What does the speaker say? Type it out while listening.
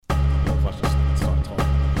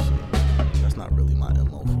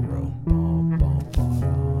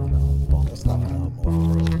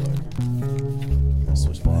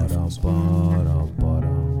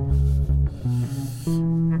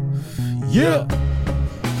Yeah.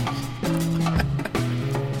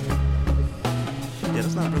 Yeah,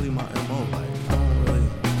 that's not really my MO. Like, I don't really.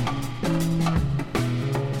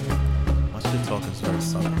 My shit talking is very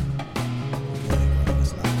subtle. Yeah, like,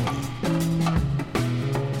 it's not really.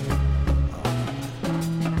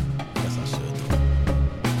 I guess I should though.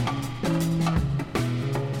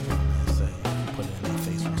 Say, put it in their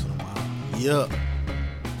face once in a while. Yeah.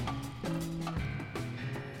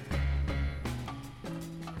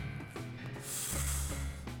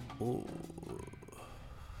 Ooh.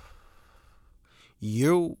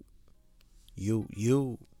 You.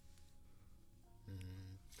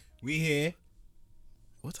 We here.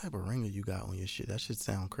 What type of ringer you got on your shit? That shit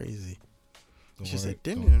sound crazy.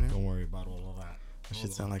 Don't worry about all of that. That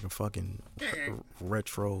shit sound like a fucking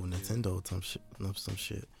retro Nintendo some shit.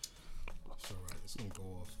 It's alright. It's gonna go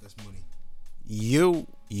off. That's money. Yo.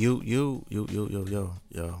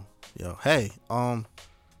 Hey,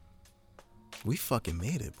 we fucking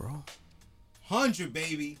made it, bro. 100,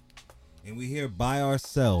 baby. And we here by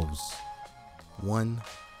ourselves. 100.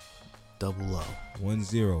 10,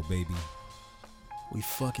 baby. We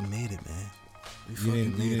fucking made it, man. You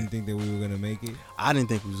didn't think that we were gonna make it? I didn't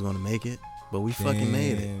think we was gonna make it, but we fucking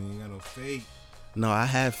made it. You got no faith. No, I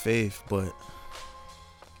had faith, but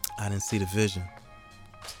I didn't see the vision.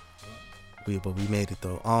 But we made it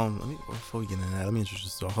though. Before we get into that, let me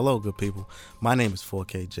introduce you. Hello, good people. My name is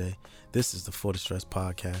 4KJ. This is the For the Stress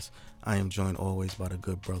podcast. I am joined always by the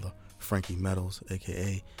good brother Frankie Meadows,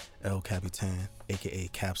 aka El Capitan, aka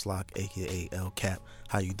Caps Lock, aka El Cap.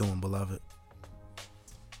 How you doing, beloved?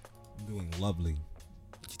 I'm doing lovely.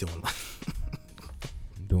 You doing?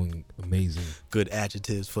 I'm doing amazing. Good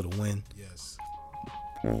adjectives for the win. Yes.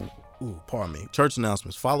 Ooh, pardon me. Church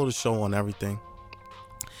announcements. Follow the show on everything.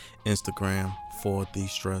 Instagram for the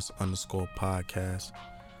stress _podcast.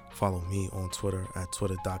 Follow me on Twitter at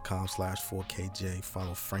twitter.com/4KJ.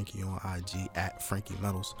 Follow Frankie on IG at Frankie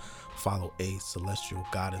Metals. Follow A Celestial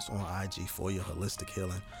Goddess on IG for your holistic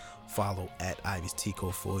healing. Follow at Ivy's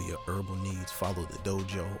Tico for your herbal needs. Follow the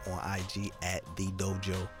dojo on IG at the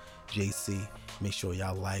dojo JC. Make sure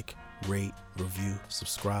y'all like, rate, review,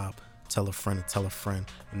 subscribe. Tell a friend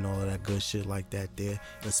and all of that good shit like that there.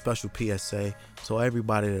 And a special PSA. So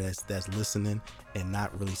everybody that's listening and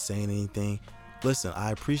not really saying anything, listen,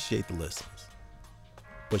 I appreciate the listens.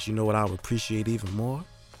 But you know what I would appreciate even more?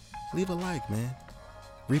 Leave a like, man.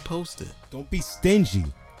 Repost it. Don't be stingy.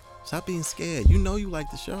 Stop being scared. You know you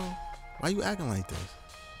like the show. Why you acting like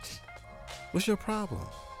this? What's your problem?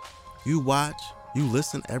 You watch, you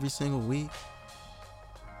listen every single week.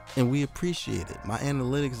 And we appreciate it. My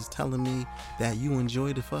analytics is telling me that you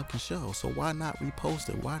enjoy the fucking show. So why not repost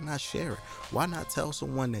it? Why not share it? Why not tell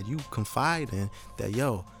someone that you confide in that,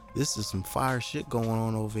 yo, this is some fire shit going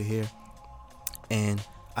on over here, and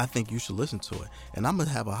I think you should listen to it. And I'm going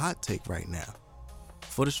to have a hot take right now.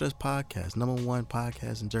 For the Stress podcast, #1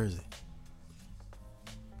 podcast in Jersey.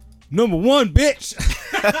 #1, bitch.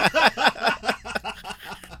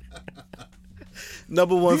 #1. You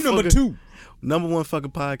 #2. #1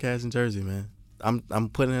 fucking podcast in Jersey, man. I'm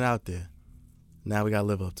putting it out there. Now we gotta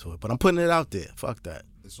live up to it, but I'm putting it out there. Fuck that.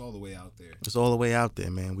 It's all the way out there. It's all the way out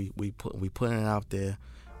there, man. We putting it out there.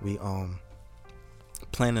 We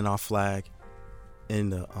planting our flag in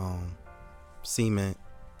the cement,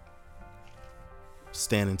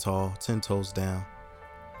 standing tall, 10 toes down.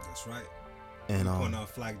 That's right. And putting our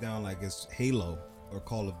flag down like it's Halo or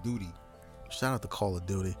Call of Duty. Shout out to Call of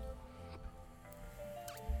Duty.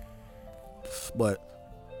 But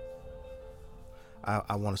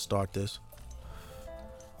I want to start this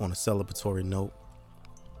on a celebratory note.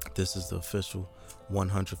 This is the official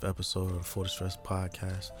 100th episode of the For the Stress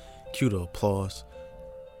podcast. Cue the applause.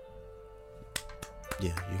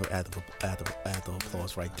 Yeah, you can add the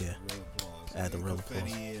applause right there. Real applause. Add the real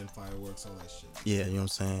confetti applause. and fireworks, all that shit. Yeah, you know what I'm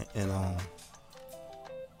saying? And I'm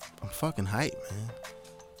fucking hyped, man.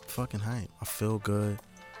 Fucking hyped. I feel good.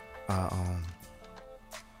 I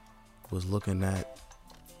was looking at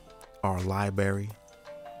our library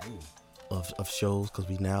of shows, because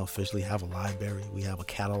we now officially have a library. We have a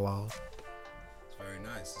catalog. It's very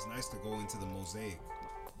nice. It's nice to go into the mosaic.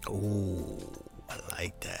 Ooh, I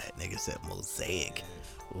like that. Nigga said mosaic.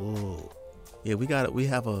 Ooh. Yeah, we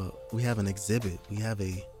have an exhibit. We have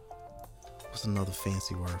a, what's another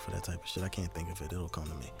fancy word for that type of shit? I can't think of it. It'll come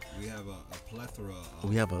to me. We have a plethora of...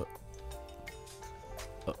 We have a...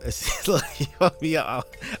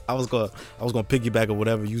 I was gonna piggyback on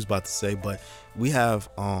whatever you was about to say, but we have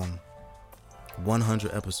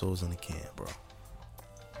 100 episodes in the can, bro.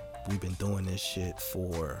 We've been doing this shit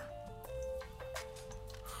for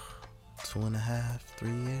 2.5, 3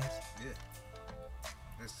 years.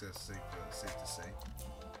 Yeah. That's just safe to say.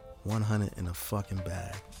 100 in a fucking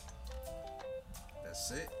bag.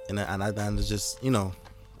 That's it. And I just, you know,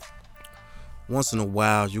 once in a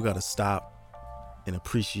while you gotta stop and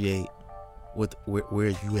appreciate where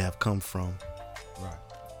you have come from. Right.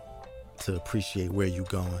 To appreciate where you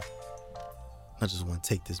going. I just want to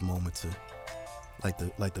take this moment to, like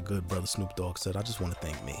the good brother Snoop Dogg said, I just want to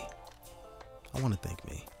thank me. I want to thank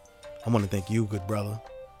me. I want to thank you, good brother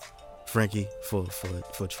Frankie, for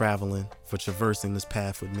traveling, for traversing this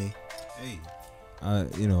path with me. Hey,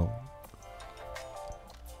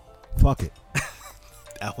 fuck it.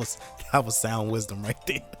 That was sound wisdom right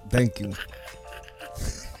there. Thank you.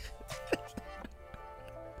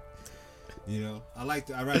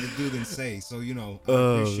 I'd rather do than say. So I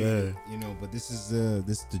appreciate it. But this is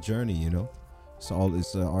the journey. It's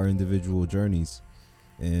our individual journeys,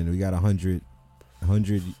 and we got 100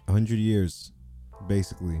 years.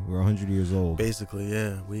 Basically, we're 100 years old. Basically,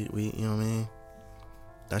 yeah. We you know what I mean.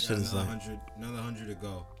 That shit is like another 100 to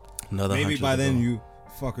go. Maybe by then you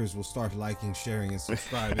fuckers will start liking, sharing, and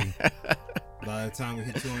subscribing. By the time we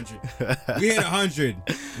hit 200, we hit 100.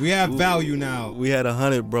 We have value now. We had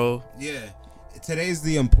 100, bro. Yeah, today's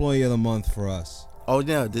the employee of the month for us. Oh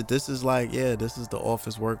yeah, this is this is the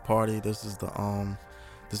office work party. This is the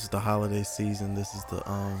holiday season. This is the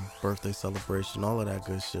birthday celebration. All of that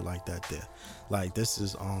good shit like that. There, like this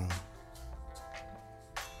is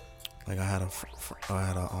like I had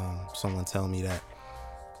someone tell me that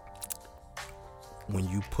when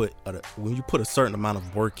you put a certain amount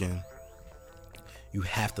of work in, you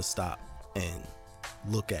have to stop and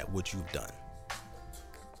look at what you've done,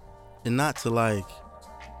 and not to like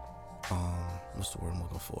what's the word I'm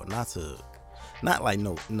looking for? Not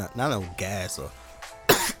no gas or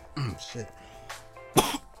shit.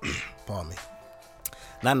 Pardon me.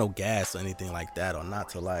 Not no gas or anything like that, or not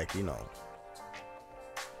to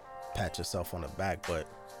pat yourself on the back, but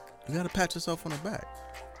you gotta pat yourself on the back.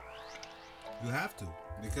 You have to,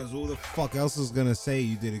 because who the fuck else is gonna say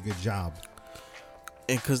you did a good job?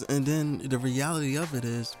 And then the reality of it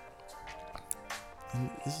is, and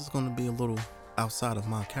this is gonna be a little outside of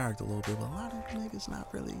my character a little bit, but a lot of you niggas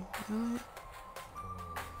not really, a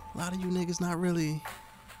lot of you niggas not really.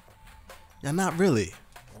 You're not really.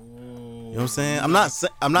 You know what I'm saying? I'm not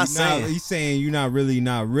saying. He's saying you're not really. You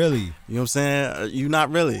know what I'm saying? You're not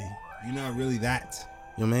really. You're not really that.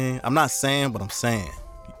 You know what I mean? I'm not saying, but I'm saying.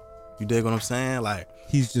 You dig what I'm saying? Like,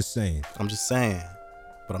 he's just saying. I'm just saying,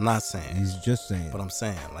 but I'm not saying. He's just saying. But I'm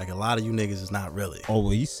saying, like, a lot of you niggas is not really. Oh, well,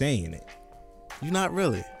 he's saying it. You're not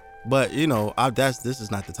really. But this is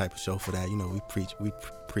not the type of show for that. We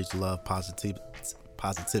preach love, positivity.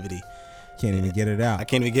 Can't even get it out. I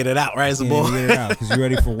can't even get it out, right, boy? Can't even get it out because you're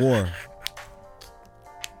ready for war.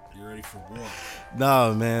 You're ready for war.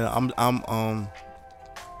 No, man. I'm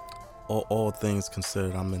all things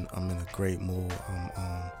considered, I'm in a great mood.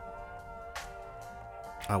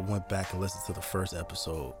 I went back and listened to the first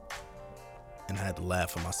episode and had to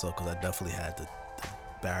laugh at myself because I definitely had the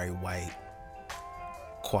Barry White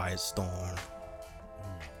Quiet Storm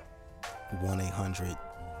 1-800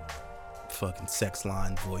 fucking sex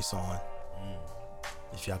line voice on.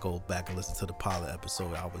 If y'all go back and listen to the pilot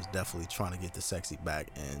episode, I was definitely trying to get the sexy back,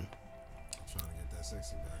 and trying to get that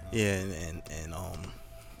sexy back. Huh? Yeah, and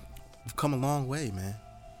we've come a long way, man.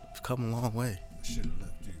 We've come a long way. I should have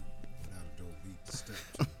left you without a dope beat to step.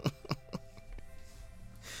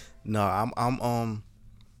 No,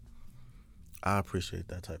 I appreciate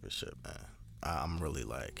that type of shit, man. I'm really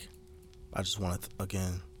like, I just want to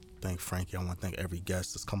again thank Frankie. I want to thank every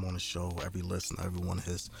guest that's come on the show, every listener, everyone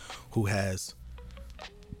who has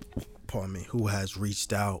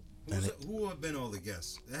reached out. Who have been all the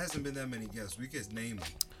guests? There hasn't been that many guests. We can name them.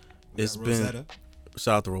 It's been Rosetta.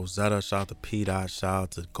 Shout out to Rosetta. Shout out to P-Dot. Shout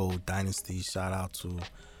out to Gold Dynasty. Shout out to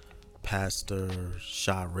Pastor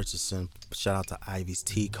Shaw Richardson. Shout out to Ivy's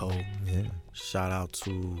Tico. Yeah. Shout out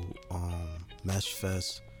to Mesh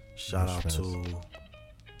Fest. Shout out to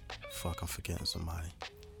I'm forgetting somebody.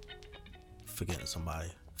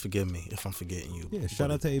 Forgive me if I'm forgetting you. Yeah,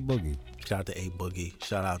 shout out to A Boogie. Shout out to A Boogie.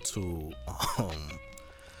 Shout out to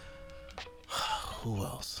who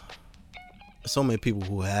else? So many people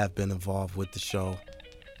who have been involved with the show,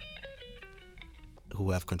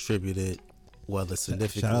 who have contributed, whether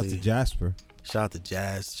significantly. Shout out to Jasper. Shout out to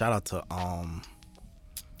Jazz. Shout out to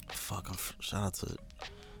shout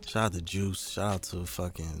out to Juice. Shout out to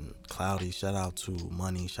fucking Cloudy. Shout out to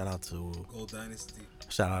Money. Shout out to Gold Dynasty.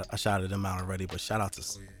 I shouted them out already, but shout out to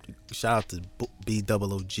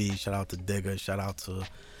BOOG. Shout out to Digger. Shout out to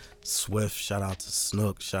Swift. Shout out to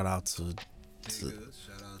Snook. Shout out to Shout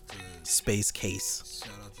out to Space Case.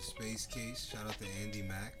 Shout out to Space Case. Shout out to Andy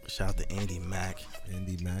Mack. Shout out to Andy Mack.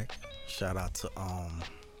 Shout out to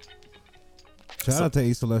Shout out to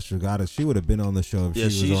A Celestial Goddess. She would have been on the show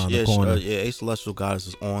if she was around the corner. A Celestial Goddess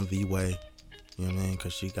is on the way. You know what I mean?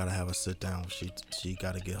 Because she got to have a sit down. She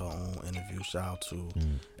got to get her own interview. Shout out to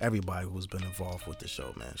everybody who's been involved with the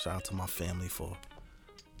show, man. Shout out to my family for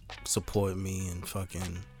supporting me and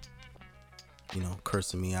fucking,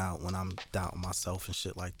 cursing me out when I'm doubting myself and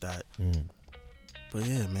shit like that. But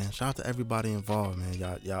yeah, man, shout out to everybody involved,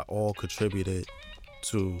 man. Y'all all contributed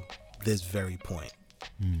to this very point.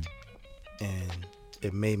 And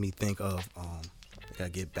it made me think of, I gotta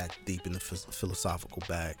get back deep in the philosophical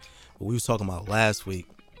bag. But we was talking about last week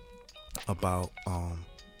about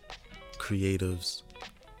creatives,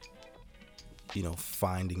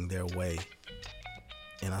 finding their way.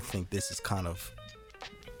 And I think this is kind of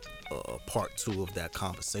part 2 of that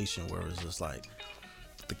conversation, where it's just like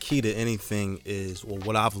the key to anything is, well,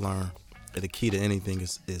 what I've learned, the key to anything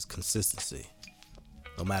is consistency.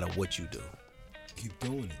 No matter what you do, keep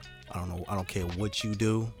doing it. I don't care what you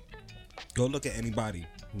do. Go look at anybody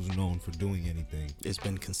who's known for doing anything. It's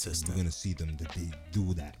been consistent. You're gonna see them that they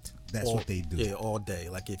do that. That's what they do. Yeah, all day.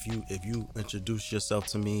 Like if you introduce yourself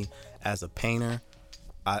to me as a painter,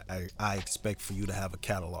 I expect for you to have a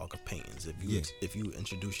catalog of paintings. If you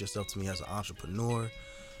introduce yourself to me as an entrepreneur,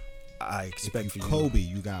 I expect for you. Kobe,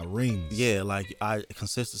 you got rings. Yeah, like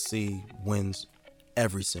consistency wins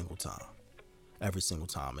every single time. Every single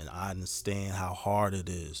time. And I understand how hard it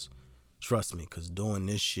is. Trust me, because doing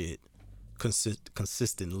this shit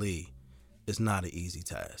consistently is not an easy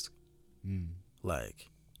task. Like,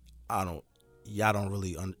 y'all don't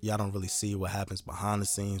really see what happens behind the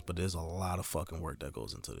scenes, but there's a lot of fucking work that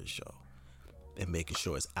goes into this show. And making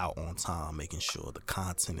sure it's out on time, making sure the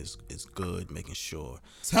content is good, making sure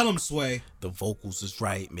tell them Sway the vocals is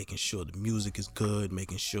right, making sure the music is good,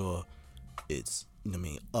 making sure it's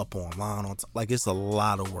up online on time. Like, it's a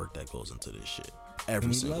lot of work that goes into this shit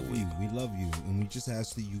every single week. We love you, and we just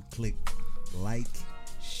ask that you click like,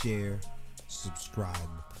 share, subscribe.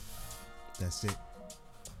 That's it.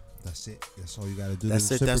 That's all you gotta do.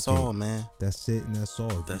 That's all, man. That's it, and that's all.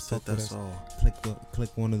 That's all.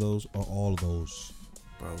 Click one of those or all of those.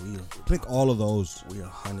 Bro, click all of those. We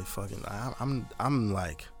 100 fucking.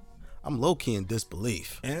 I'm low key in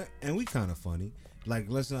disbelief. And we kind of funny. Like,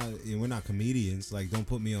 we're not comedians. Like, don't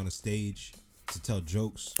put me on a stage to tell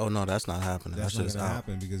jokes. Oh no, that's not happening. That's not gonna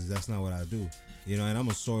happen, because that's not what I do. And I'm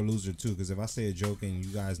a sore loser too, because if I say a joke and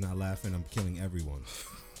you guys not laughing, I'm killing everyone.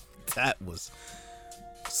 That was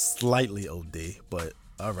slightly OD, but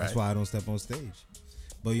all right. That's why I don't step on stage.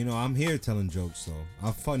 But I'm here telling jokes, so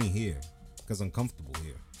I'm funny here because I'm comfortable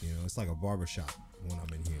here. It's like a barbershop when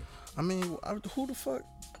I'm in here. I mean, who the fuck?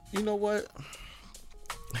 You know what?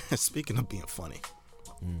 Speaking of being funny,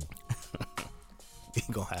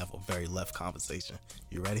 we're gonna have a very left conversation.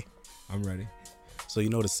 You ready? I'm ready. So you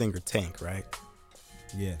know the singer Tank, right?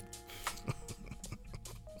 Yeah.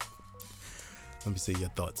 Let me see your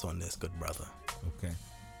thoughts on this, good brother. Okay.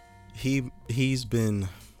 He's been,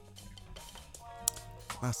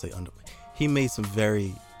 he made some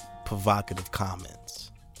very provocative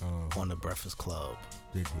comments on the Breakfast Club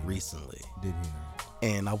recently. Did he not?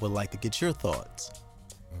 And I would like to get your thoughts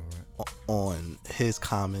on his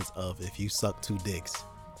comments of, if you suck 2 dicks,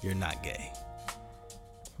 you're not gay.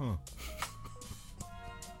 Huh.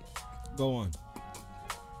 Go on.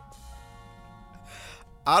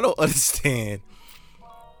 I don't understand.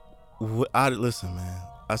 Listen, man.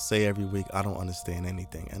 I say every week I don't understand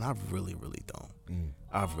anything, and I really, really don't.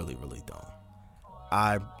 I really, really don't.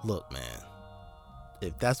 Look, man.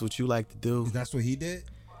 If that's what you like to do, that's what he did.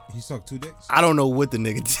 He sucked 2 dicks. I don't know what the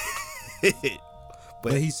nigga did,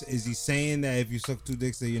 but is he saying that if you suck 2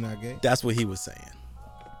 dicks that you're not gay? That's what he was saying.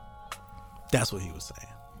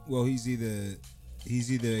 Well, he's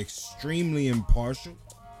either extremely impartial.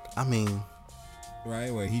 I mean,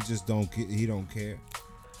 right? Where he don't care.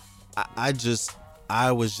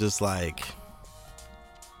 I was just like,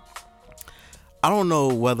 I don't know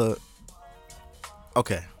whether.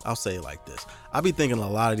 Okay, I'll say it like this. I be thinking a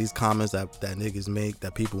lot of these comments that niggas make,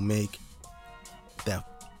 that people make, that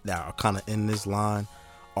are kind of in this line,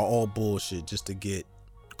 are all bullshit just to get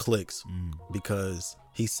clicks. Because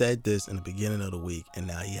he said this in the beginning of the week, and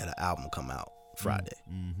now he had an album come out Friday.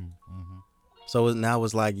 So now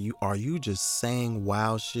it's like, are you just saying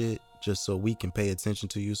wild shit just so we can pay attention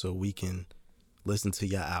to you, so we can listen to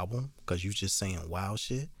your album? Because you just saying wild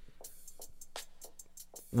shit?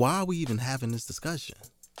 Why are we even having this discussion?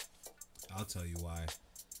 I'll tell you why.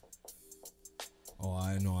 Oh,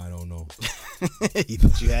 I know. I don't know. You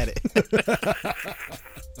thought you had it.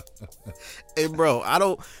 Hey, bro, I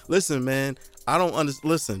don't listen, man. I don't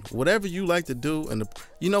listen. Whatever you like to do, and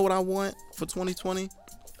you know what I want for 2020.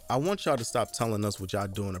 I want y'all to stop telling us what y'all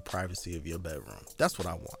do in the privacy of your bedroom. That's what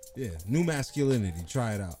I want. Yeah, new masculinity.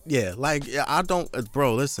 Try it out. Yeah, like I don't,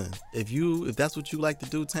 bro. Listen, if that's what you like to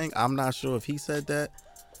do, Tank. I'm not sure if he said that.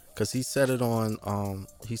 Cause he said it on,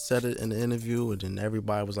 he said it in the interview, and then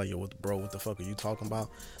everybody was like, "Yo, what the fuck are you talking about?"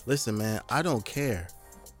 Listen, man, I don't care.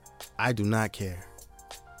 I do not care,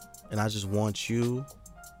 and I just want you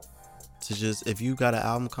to if you got an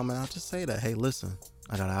album coming out, just say that. Hey, listen,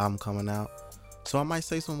 I got an album coming out, so I might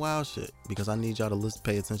say some wild shit because I need y'all to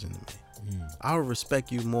pay attention to me. I would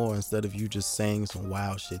respect you more instead of you just saying some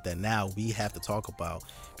wild shit that now we have to talk about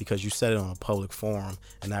because you said it on a public forum,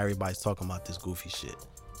 and now everybody's talking about this goofy shit.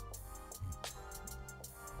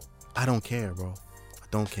 I don't care, bro. I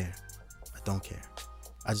don't care.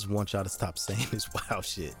 I just want y'all to stop saying this wild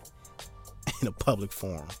shit in a public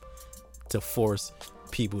forum to force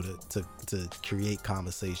people to create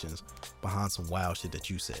conversations behind some wild shit that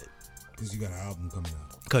you said. Because you got an album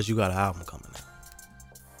coming out.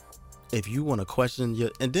 If you want to question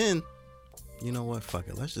and then, you know what? Fuck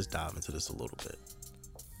it. Let's just dive into this a little bit.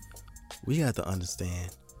 We have to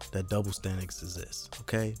understand that double standards exist,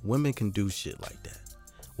 okay? Women can do shit like that.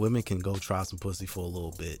 Women can go try some pussy for a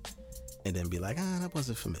little bit and then be like, that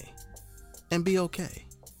wasn't for me. And be okay.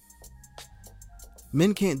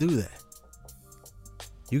 Men can't do that.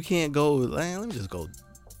 You can't go, let me just go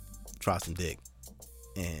try some dick.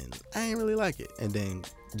 And I ain't really like it. And then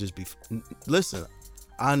just be, listen,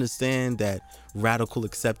 I understand that radical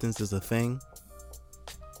acceptance is a thing.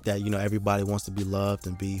 That, everybody wants to be loved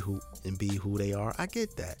and be who they are. I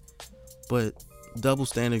get that. But double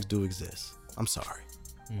standards do exist. I'm sorry.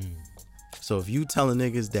 So if you telling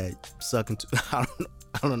niggas that sucking, I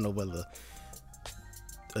don't know whether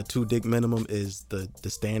a 2 dick minimum is the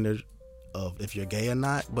standard of if you're gay or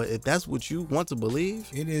not, but if that's what you want to believe,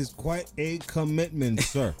 it is quite a commitment,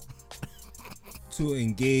 sir, to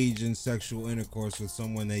engage in sexual intercourse with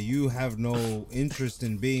someone that you have no interest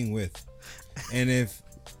in being with. And if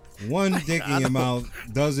one dick in your mouth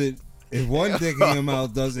doesn't exactly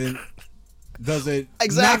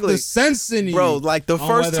knock the sense in you, bro, like the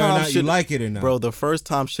first time you like it or not. Bro, the first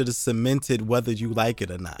time should have cemented whether you like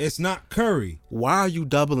it or not. It's not curry. Why are you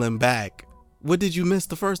doubling back? What did you miss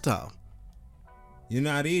the first time? You're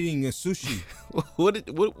not eating a sushi. What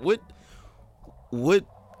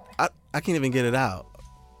I can't even get it out.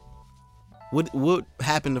 What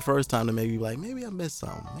happened the first time to make you like, maybe I missed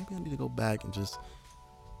something. Maybe I need to go back and just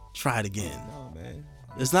try it again. No, man.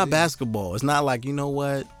 It's not basketball. It's not like, you know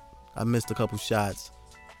what? I missed a couple shots.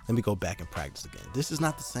 Let me go back and practice again. This is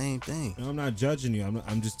not the same thing. No, I'm not judging you.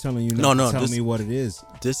 I'm just telling you. Tell me what it is.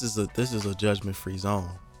 This is a judgment-free zone.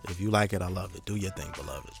 If you like it, I love it. Do your thing,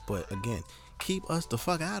 beloved. But again, keep us the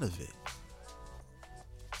fuck out of it.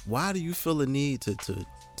 Why do you feel the need to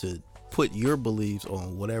put your beliefs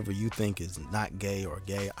on whatever you think is not gay or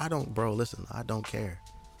gay? I don't care.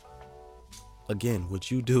 Again, what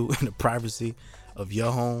you do in the privacy of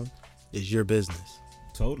your home is your business.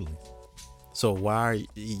 Totally. So why are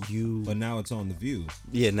you? But now it's on The View.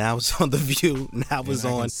 Yeah, now it's on The View. Now it's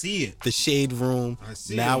on see it. The Shade Room.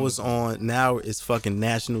 Now it's on. Now it's fucking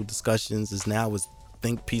national discussions. It's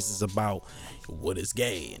think pieces about what is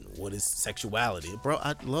gay and what is sexuality, bro.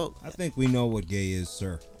 I think we know what gay is,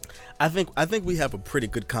 sir. I think we have a pretty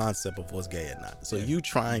good concept of what's gay and not. So you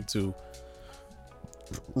trying to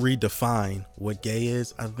redefine what gay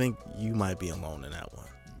is, I think you might be alone in that one.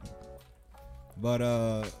 But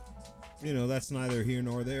that's neither here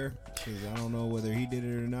nor there, because I don't know whether he did it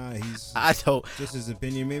or not. I don't. Just his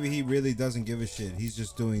opinion. Maybe he really doesn't give a shit. He's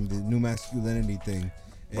just doing the new masculinity thing,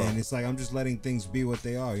 and it's like, I'm just letting things be what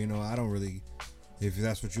they are. I don't really, if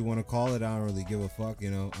that's what you want to call it, I don't really give a fuck.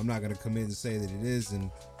 I'm not gonna commit and say that it is, and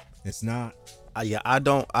it's not. I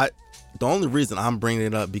don't. The only reason I'm bringing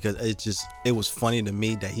it up because it was funny to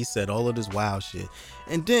me that he said all of this wild shit,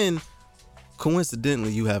 and then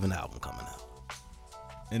coincidentally you have an album coming out.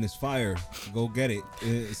 And it's fire. Go get it.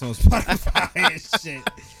 It's on Spotify and shit.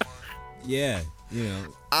 Yeah,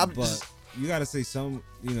 but you gotta say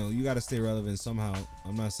you gotta stay relevant somehow.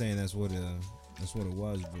 I'm not saying that's what it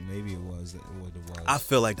was, but maybe it was what it was. I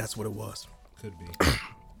feel like that's what it was. Could be.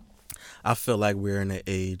 I feel like we're in an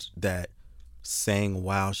age that saying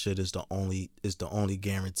wild shit is the only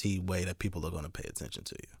guaranteed way that people are gonna pay attention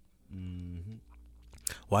to you. Mm-hmm.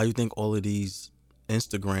 Why do you think all of these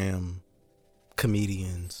Instagram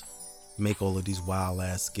comedians make all of these wild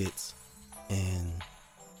ass skits and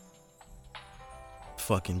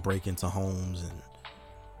fucking break into homes and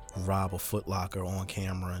rob a Foot Locker on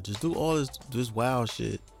camera, and just do all this wild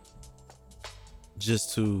shit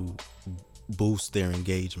just to boost their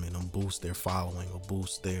engagement or boost their following or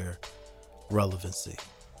boost their relevancy.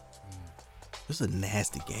 It's a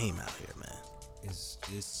nasty game out here, man.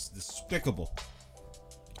 It's despicable.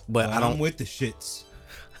 But I'm with the shits.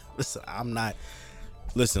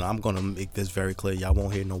 Listen, I'm gonna make this very clear. Y'all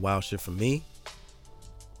won't hear no wild shit from me.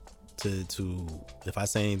 To if I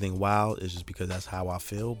say anything wild, it's just because that's how I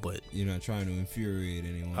feel. But you're not trying to infuriate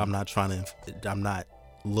anyone. I'm not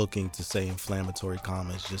looking to say inflammatory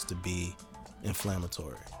comments just to be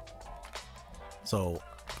inflammatory. So,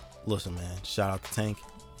 listen, man. Shout out to Tank.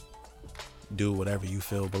 Do whatever you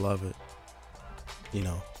feel, beloved. You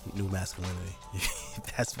know, new masculinity.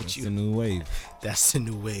 That's the new wave. That's the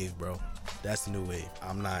new wave, bro. That's the new wave. I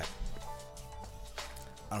don't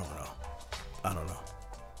know.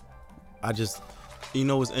 I just, you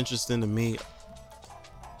know what's interesting to me?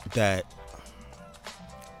 That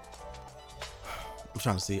I'm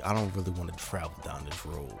trying to see, I don't really want to travel down this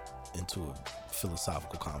road into a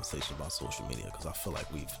philosophical conversation about social media, because I feel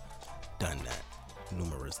like we've done that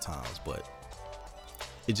numerous times, but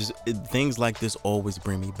things like this always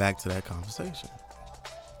bring me back to that conversation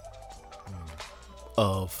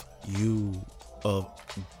of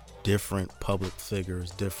different public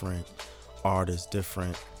figures, different artists,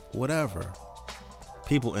 different whatever,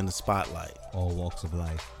 people in the spotlight, all walks of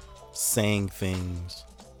life, saying things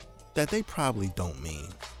that they probably don't mean,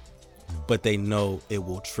 but they know it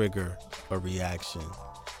will trigger a reaction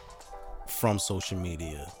from social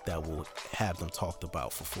media that will have them talked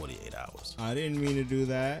about for 48 hours. I didn't mean to do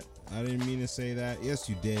that. I didn't mean to say that. Yes,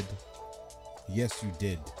 you did. Yes, you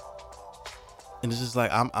did. And it's just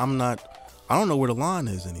like, I don't know where the line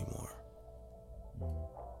is anymore.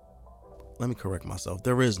 Let me correct myself.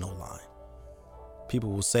 There is no line.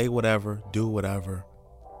 People will say whatever, do whatever,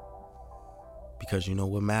 because you know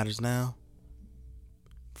what matters now?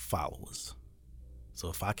 Followers. So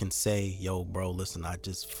if I can say, yo, bro, listen, I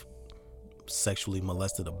just sexually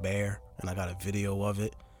molested a bear and I got a video of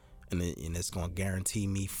it, and it's going to guarantee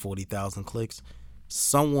me 40,000 clicks,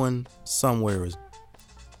 someone somewhere is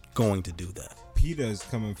going to do that. PETA is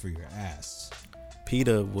coming for your ass.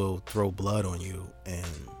 PETA will throw blood on you and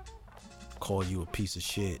call you a piece of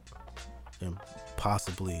shit and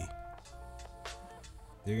possibly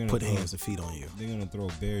put hands and feet on you. They're gonna throw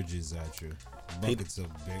bear jizz at you. Buckets of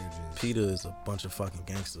bear jizz. PETA is a bunch of fucking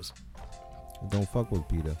gangsters. Don't fuck with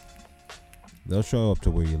PETA. They'll show up to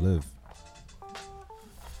where you live.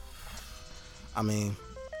 I mean,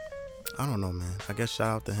 I don't know, man. I guess shout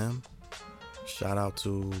out to him. Shout out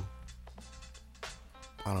to,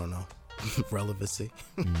 I don't know, relevancy.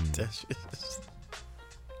 That shit is,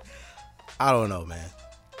 I don't know, man.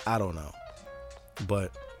 I don't know.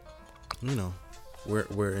 But, you know,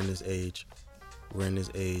 we're in this age. We're in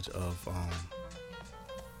this age of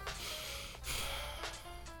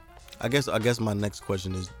I guess my next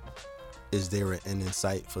question is there an end in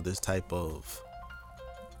sight for this type of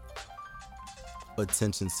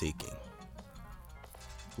attention seeking?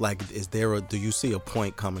 Like, do you see a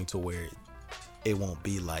point coming to where it won't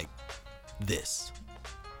be like this?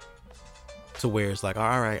 To where it's like,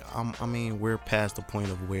 all right, I mean, we're past the point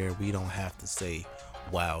of where we don't have to say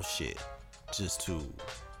wild shit just to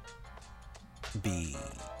be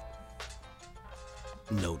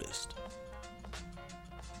noticed.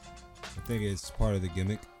 I think it's part of the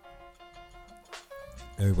gimmick.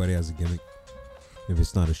 Everybody has a gimmick. If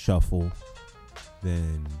it's not a shuffle,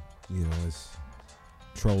 then, you know, it's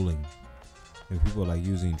trolling. And people like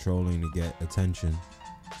using trolling to get attention.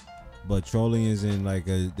 But trolling isn't like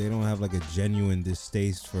they don't have like a genuine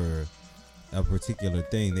distaste for a particular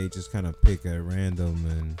thing. They just kind of pick at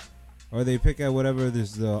random or they pick at whatever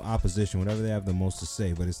there's the opposition, whatever they have the most to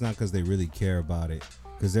say. But it's not because they really care about it,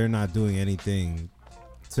 because they're not doing anything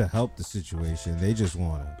to help the situation. They just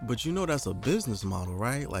want to. But you know, that's a business model,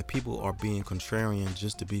 right? Like, people are being contrarian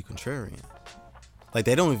just to be contrarian. Like,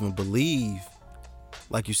 they don't even believe,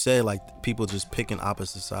 like you said, like people just picking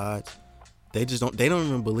opposite sides. They don't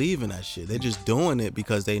even believe in that shit. They're just doing it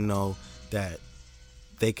because they know that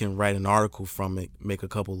they can write an article from it, make a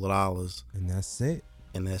couple of dollars. And that's it.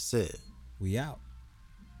 We out.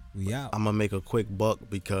 I'm gonna make a quick buck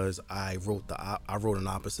because I wrote an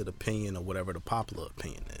opposite opinion of whatever the popular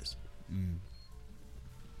opinion is.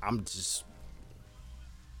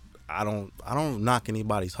 I don't knock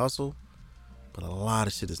anybody's hustle, but a lot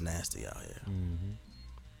of shit is nasty out here.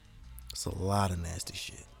 It's a lot of nasty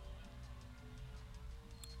shit.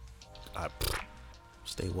 I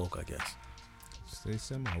stay woke, I guess. Stay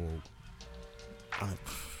semi-woke.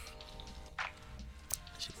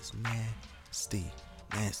 Shit is nasty.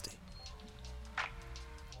 Nasty.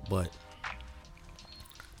 But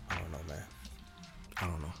I don't know, man. I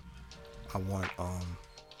don't know. I want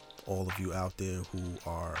all of you out there who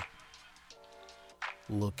are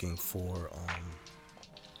looking for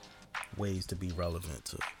ways to be relevant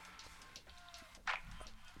to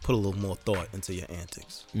put a little more thought into your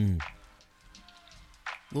antics. A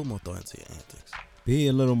little more thought into your antics. Be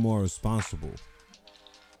a little more responsible.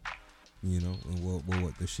 In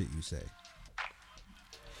what the shit you say.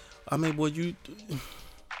 I mean, well,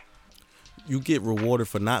 you get rewarded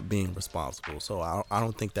for not being responsible. So I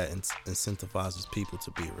don't think that incentivizes people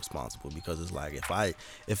to be responsible, because it's like,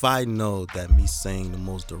 if I know that me saying the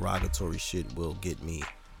most derogatory shit will get me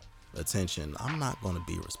attention, I'm not going to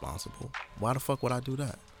be responsible. Why the fuck would I do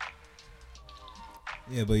that?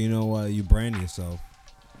 Yeah, but you know what? You brand yourself.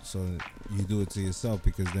 So you do it to yourself,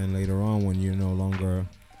 because then later on, when you're no longer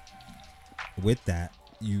with that,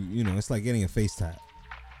 you know, it's like getting a face tat.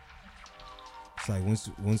 It's like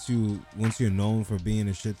once you're known for being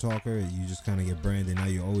a shit talker, you just kind of get branded. Now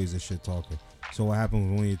you're always a shit talker. So what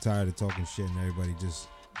happens when you're tired of talking shit and everybody just,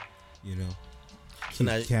 you know, keep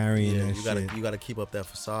carrying that shit? You gotta keep up that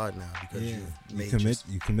facade now, because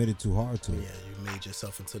you committed too hard to it. Yeah, you made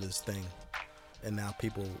yourself into this thing, and now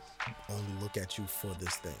people only look at you for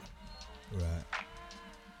this thing. Right.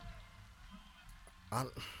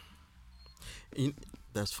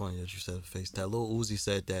 That's funny that you said face tat. Lil Uzi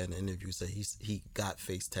said that in an interview. Said he got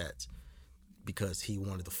face tats because he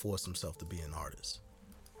wanted to force himself to be an artist.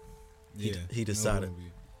 He decided.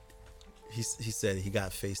 He said he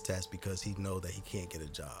got face tats because he know that he can't get a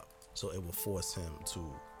job, so it will force him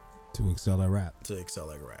to excel at rap.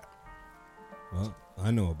 Well,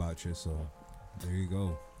 I know about you, so there you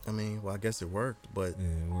go. I mean, well, I guess it worked, but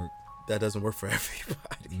it worked. That doesn't work for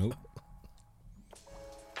everybody. Nope.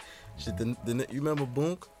 Shit, you remember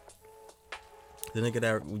Boonk? The nigga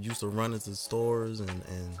that used to run into stores and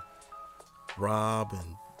rob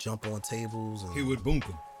and jump on tables. And he would boonk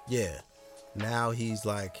him. Yeah. Now he's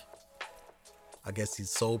like, I guess he's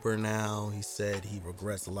sober now. He said he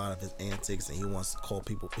regrets a lot of his antics, and he wants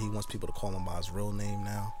people to call him by his real name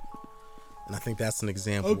now. And I think that's an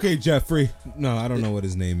example. Okay, Jeffrey. No, I don't know what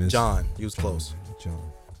his name is. John. He was close.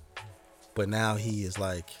 John. But now he is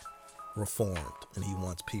like reformed, and he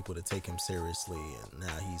wants people to take him seriously, and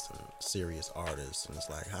now he's a serious artist. And it's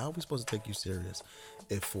like, how are we supposed to take you serious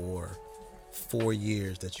if for 4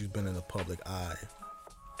 years that you've been in the public eye,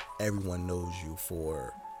 everyone knows you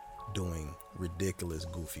for doing ridiculous,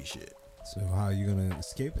 goofy shit? So how are you gonna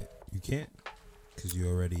escape it? You can't, because you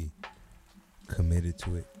already committed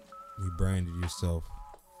to it. You branded yourself.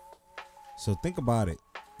 So think about it,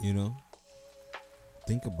 you know?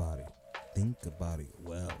 Think about it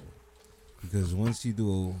well. Because once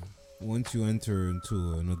you enter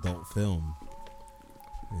into an adult film,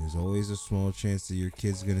 there's always a small chance that your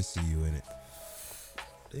kid's gonna see you in it.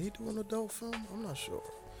 Did he do an adult film? I'm not sure.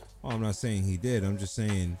 Oh, I'm not saying he did. I'm just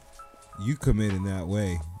saying you commit in that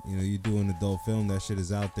way. You know, you do an adult film, that shit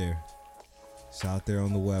is out there. It's out there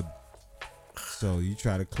on the web. So you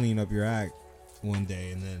try to clean up your act one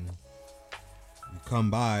day, and then you come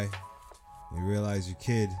by, you realize your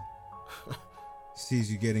kid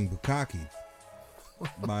sees you getting bukkake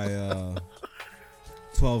by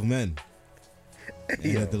 12 men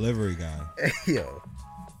and a delivery guy. Yo.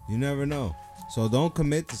 You never know. So don't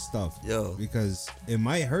commit to stuff. Yo. Because it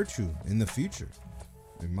might hurt you in the future.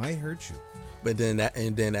 It might hurt you. But then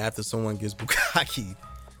after someone gets bukkake,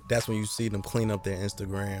 that's when you see them clean up their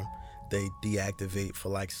Instagram. They deactivate for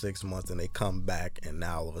like 6 months, and they come back, and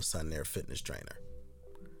now all of a sudden they're a fitness trainer.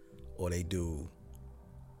 Or they do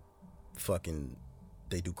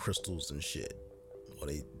crystals and shit. Or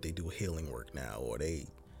they do healing work now. Or they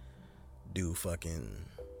do fucking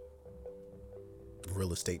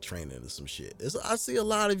real estate training or some shit. I see a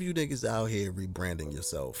lot of you niggas out here rebranding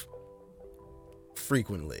yourself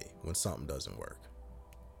frequently when something doesn't work.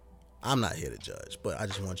 I'm not here to judge, but I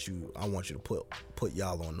want you to put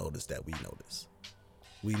y'all on notice that we know this.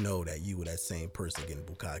 We know that you were that same person getting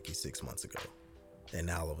bukkake 6 months ago, and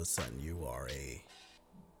now all of a sudden you are a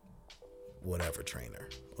whatever trainer,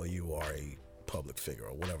 or you are a public figure,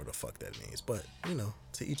 or whatever the fuck that means. But you know,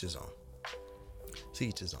 to each his own. To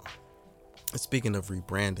each his own. And speaking of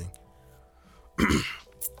rebranding,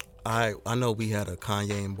 I know we had a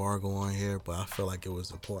Kanye embargo on here, but I feel like it was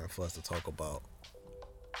important for us to talk about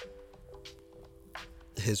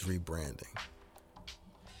his rebranding.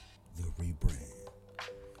 The rebrand.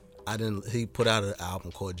 He put out an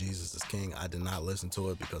album called Jesus is King. I did not listen to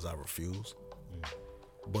it because I refuse.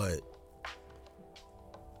 But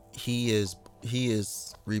he is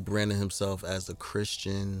rebranding himself as a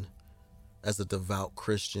Christian as a devout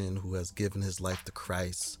Christian who has given his life to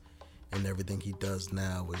Christ, and everything he does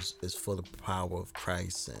now is for the power of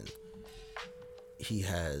Christ, and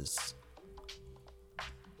he's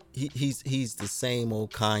the same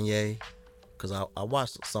old Kanye. Because I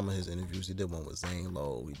watched some of his interviews. He did one with Zane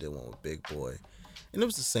Lowe, he did one with Big Boy, and it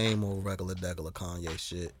was the same old regular Kanye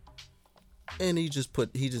shit. And he just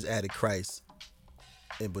added Christ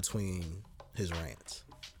in between his rants.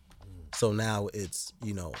 So now it's,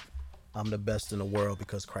 I'm the best in the world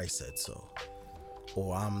because Christ said so,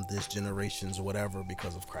 or I'm this generation's whatever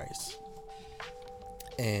because of Christ.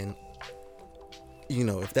 And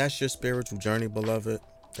if that's your spiritual journey, beloved,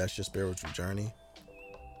 that's your spiritual journey.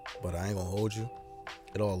 But I ain't gonna hold you,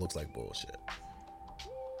 it all looks like bullshit.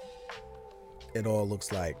 It all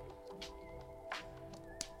looks like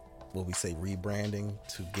what we say, rebranding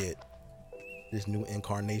to get this new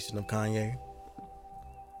incarnation of Kanye.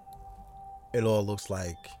 It all looks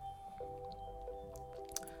like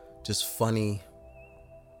just funny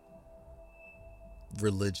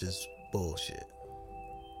religious bullshit.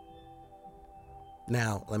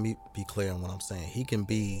 Now, let me be clear on what I'm saying. He can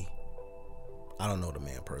be, I don't know the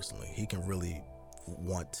man personally, he can really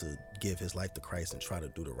want to give his life to Christ and try to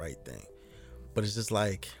do the right thing. But it's just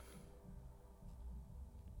like,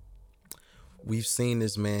 we've seen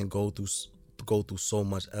this man go through so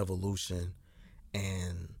much evolution,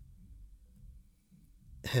 and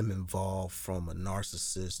him evolve from a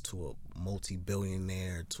narcissist to a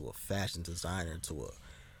multi-billionaire to a fashion designer to a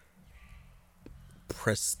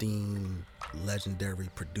pristine legendary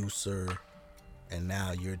producer, and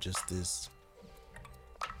now you're just this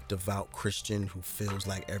devout Christian who feels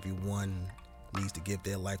like everyone needs to give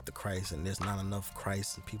their life to Christ, and there's not enough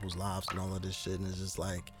Christ in people's lives and all of this shit. And it's just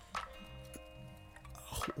like,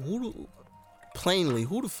 plainly,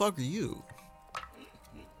 who the fuck are you?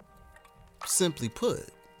 Simply put.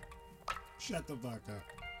 Shut the fuck up.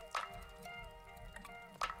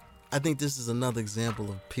 I think this is another example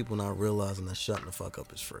of people not realizing that shutting the fuck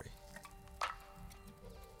up is free.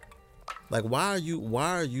 Like, why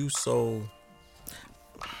are you so,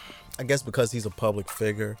 I guess because he's a public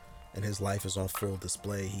figure and his life is on full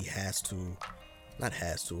display, he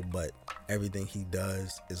but everything he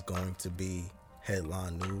does is going to be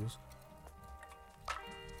headline news.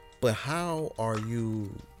 But how are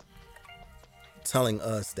you telling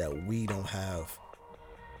us that we don't have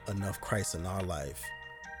enough Christ in our life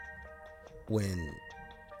when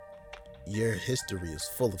your history is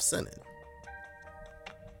full of sinning?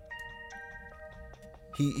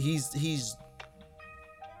 He's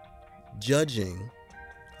judging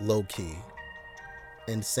low key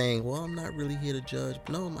and saying, well, I'm not really here to judge.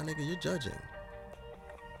 No, my nigga, you're judging.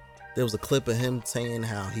 There was a clip of him saying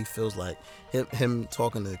how he feels like him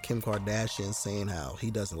talking to Kim Kardashian, saying how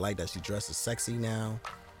he doesn't like that she dresses sexy now,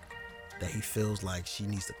 that he feels like she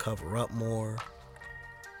needs to cover up more.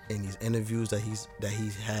 In these interviews that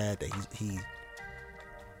he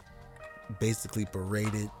basically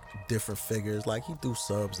berated different figures. Like, he threw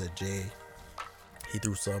subs at Jay, he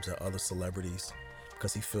threw subs at other celebrities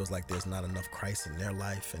because he feels like there's not enough Christ in their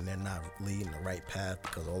life and they're not leading the right path,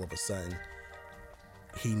 because all of a sudden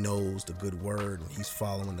he knows the good word and he's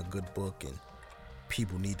following the good book, and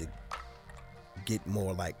people need to get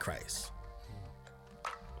more like Christ.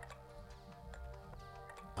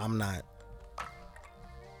 I'm not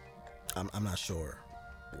sure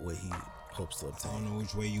what he hopes to obtain. I don't know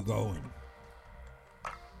which way you going.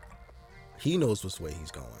 He knows which way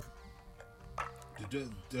he's going.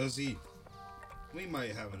 Does he? We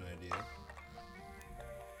might have an idea.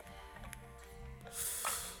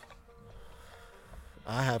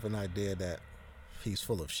 I have an idea that he's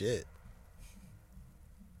full of shit.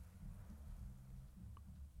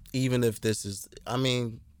 Even if this is,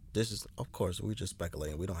 of course, we're just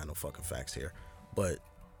speculating. We don't have no fucking facts here. But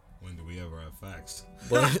when do we ever have facts?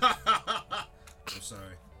 But I'm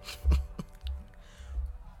sorry.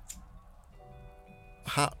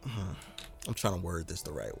 I'm trying to word this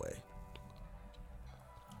the right way.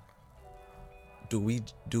 Do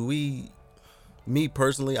we me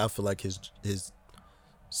personally, I feel like his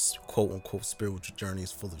quote unquote spiritual journey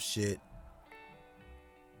is full of shit.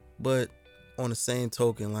 But on the same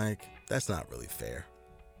token, like, that's not really fair.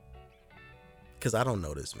 Because I don't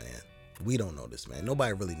know this man. We don't know this man.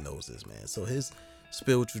 Nobody really knows this man. So his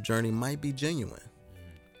spiritual journey might be genuine.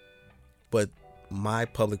 But my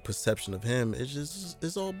public perception of him is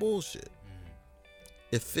it's all bullshit.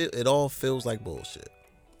 It all feels like bullshit.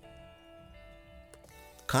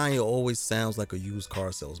 Kanye always sounds like a used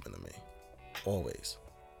car salesman to me. Always.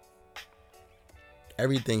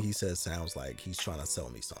 Everything he says sounds like he's trying to sell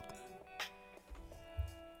me something.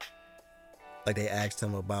 Like, they asked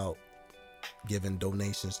him about giving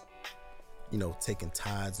donations, you know, taking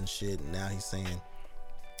tithes and shit. And now he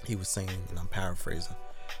was saying, and I'm paraphrasing,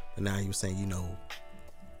 but now he was saying, you know,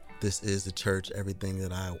 this is the church. Everything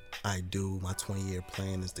that I do, my 20-year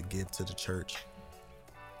plan is to give to the church.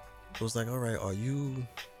 It was like, all right,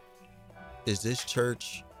 is this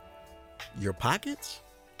church your pockets?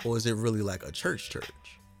 Or is it really like a church?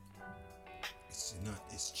 It's not,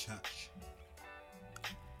 it's church.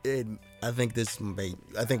 I think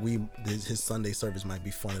his Sunday service might be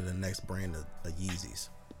funding the next brand of Yeezys.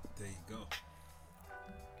 There you go.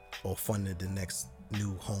 Or funding the next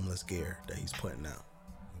new homeless gear that he's putting out.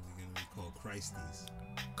 We're gonna be called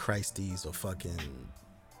Christies or fucking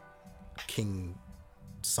King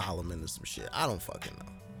Solomon or some shit. I don't fucking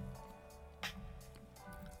know.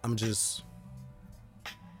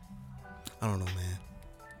 I don't know, man.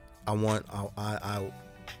 I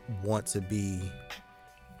want to be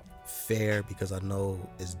fair because I know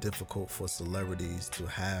it's difficult for celebrities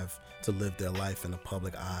to live their life in the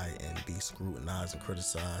public eye and be scrutinized and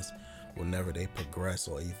criticized whenever they progress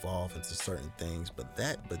or evolve into certain things. But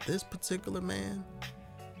this particular man,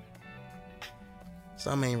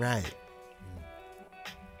 something ain't right.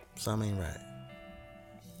 Something ain't right.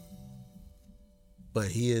 But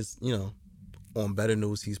he is, you know, on Better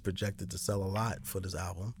News, he's projected to sell a lot for this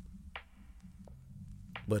album.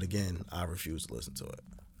 But again, I refuse to listen to it.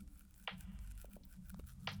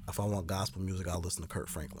 If I want gospel music, I'll listen to Kirk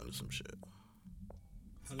Franklin or some shit.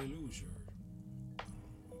 Hallelujah.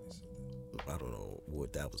 I don't know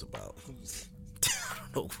what that was about. I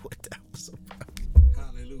don't know what that was about.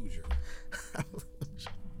 Hallelujah.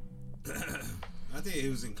 I think it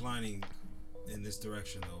was inclining in this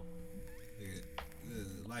direction, though.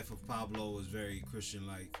 The life of Pablo was very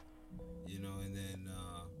Christian-like, you know, and then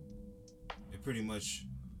it pretty much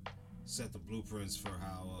set the blueprints for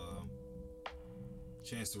how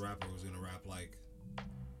Chance the Rapper was gonna rap like,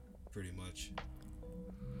 pretty much.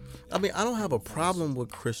 I mean, I don't have a problem with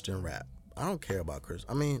Christian rap. I don't care about Christian.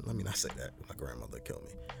 I mean, let me not say that. My grandmother killed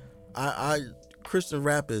me. Christian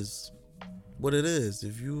rap is what it is.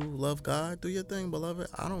 If you love God, do your thing, beloved.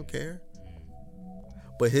 I don't care.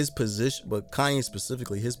 But Kanye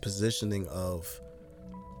specifically, his positioning of,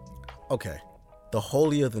 okay, the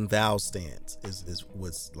holier than thou stance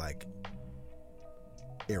was like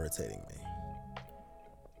irritating me.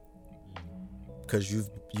 Because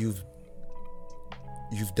you've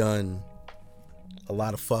done a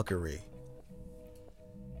lot of fuckery,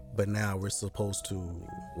 but now we're supposed to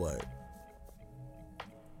what?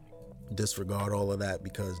 Disregard all of that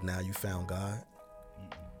because now you found God.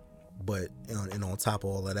 But and on top of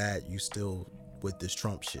all of that, you still with this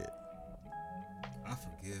Trump shit. I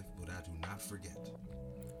forgive, but I do not forget.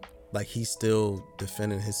 Like, he's still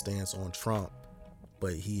defending his stance on Trump,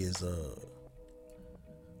 but he is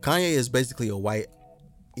Kanye is basically a white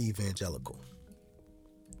evangelical.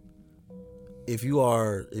 If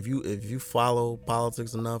you follow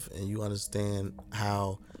politics enough and you understand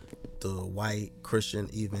how the white Christian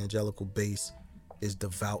evangelical base is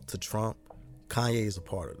devout to Trump, Kanye is a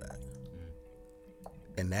part of that.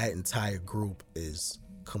 And that entire group is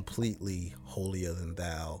completely holier than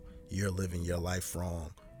thou. You're living your life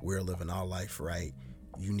wrong. We're living our life right.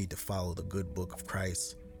 You need to follow the good book of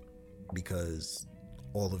Christ because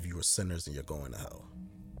all of you are sinners and you're going to hell.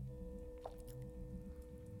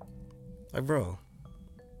 Like, bro,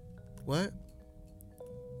 what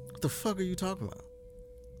the fuck are you talking about?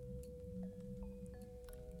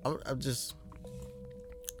 I'm just...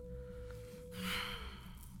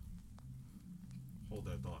 Hold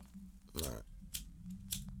that thought. All right.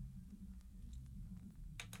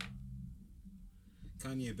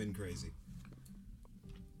 Kanye been crazy.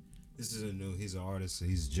 This is he's an artist,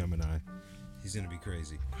 he's a Gemini. He's gonna be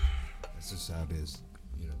crazy. That's just how it is,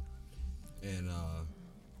 you know. And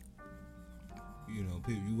you know,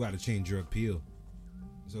 you gotta change your appeal.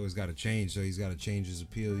 It's always gotta change, so he's gotta change his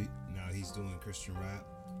appeal. Now he's doing Christian rap.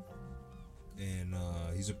 And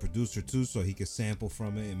he's a producer too, so he can sample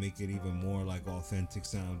from it and make it even more like authentic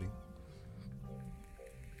sounding.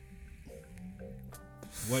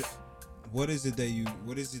 What is it that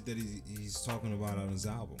he's talking about on his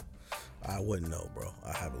album? I wouldn't know, bro.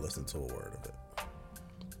 I haven't listened to a word of it.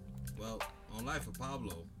 Well, on Life of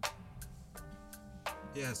Pablo,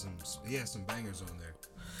 he has some bangers on there.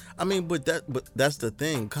 I mean, but that's the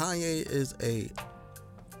thing. Kanye is a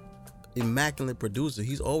immaculate producer.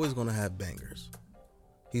 He's always gonna have bangers.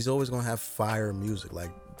 He's always gonna have fire music.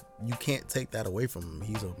 Like, you can't take that away from him.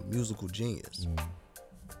 He's a musical genius.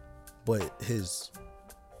 But his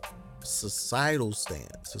societal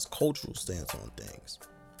stance, his cultural stance on things,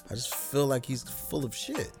 I just feel like he's full of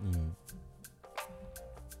shit.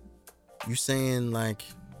 You saying like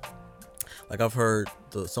I've heard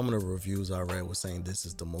some of the reviews I read was saying this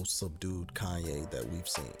is the most subdued Kanye that we've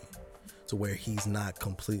seen, to where he's not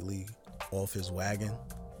completely off his wagon.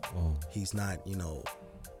 Oh. He's not,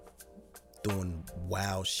 doing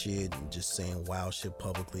wild shit and just saying wild shit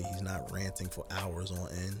publicly. He's not ranting for hours on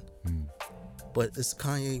end. But it's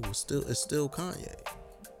Kanye it's still Kanye.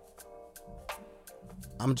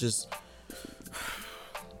 I'm just,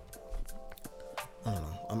 I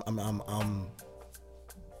don't know. I'm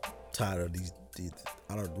tired of these.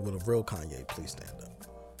 I don't. Will a real Kanye please stand up?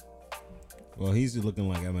 Well, he's looking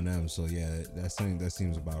like Eminem, so yeah, that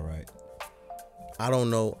seems about right. I don't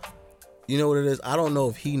know. You know what it is? I don't know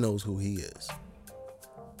if he knows who he is.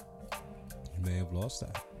 He may have lost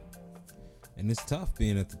that. And it's tough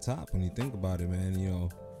being at the top when you think about it, man.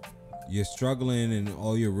 You're struggling and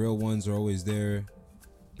all your real ones are always there,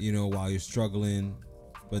 while you're struggling.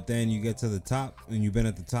 But then you get to the top and you've been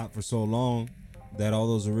at the top for so long that all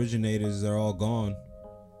those originators are all gone.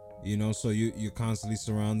 So you're constantly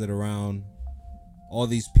surrounded around all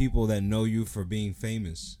these people that know you for being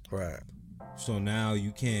famous. Right. So now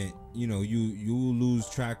you can't, you lose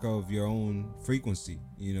track of your own frequency,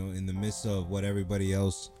 in the midst of what everybody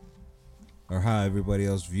else or how everybody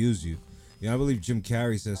else views you. I believe Jim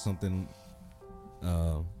Carrey says something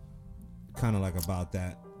kind of like about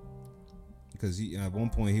that, because at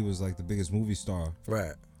one point he was like the biggest movie star.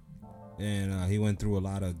 Right. And he went through a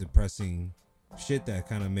lot of depressing shit that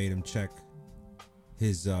kind of made him check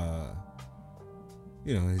his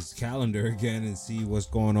his calendar again and see what's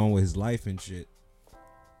going on with his life and shit,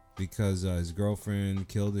 because his girlfriend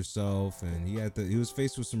killed herself and he was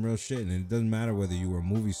faced with some real shit, and it doesn't matter whether you were a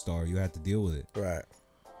movie star, you had to deal with it. Right.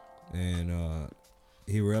 And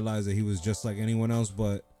he realized that he was just like anyone else,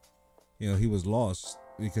 but he was lost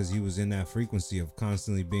because he was in that frequency of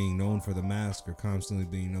constantly being known for The Mask or constantly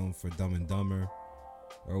being known for Dumb and Dumber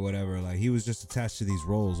or whatever. Like, he was just attached to these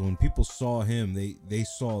roles. When people saw him, they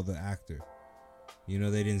saw the actor.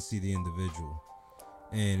 They didn't see the individual.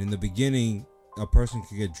 And in the beginning, a person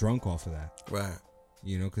could get drunk off of that. Right.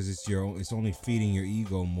 Because it's only feeding your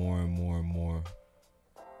ego more and more and more.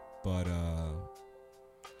 But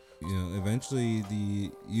eventually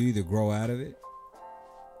you either grow out of it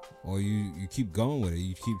or you keep going with it.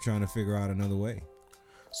 You keep trying to figure out another way.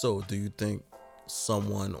 So do you think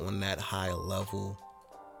someone on that high level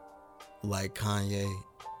like Kanye,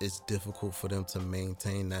 it's difficult for them to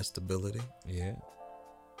maintain that stability?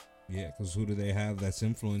 Yeah, because who do they have that's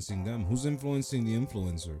influencing them? Who's influencing the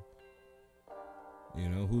influencer?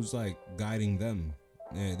 Who's like guiding them?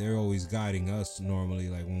 They're always guiding us normally,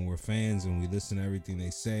 like when we're fans and we listen to everything they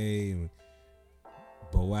say.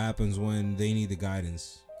 But what happens when they need the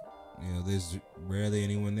guidance? There's rarely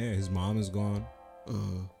anyone there. His mom is gone.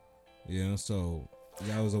 So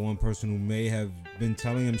that was the one person who may have been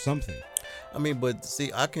telling him something. I mean, but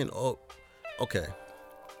see, okay.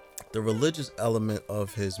 The religious element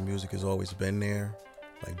of his music has always been there,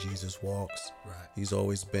 like Jesus Walks. Right. He's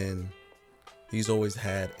always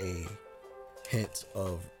had a hint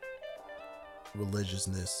of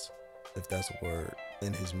religiousness, if that's a word,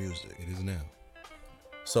 in his music. It is now.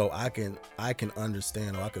 So I can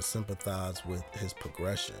understand, or I can sympathize with his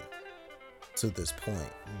progression to this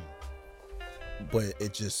point. But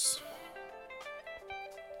it just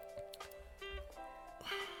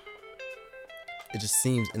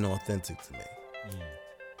seems inauthentic to me.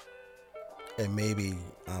 And maybe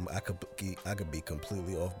I could be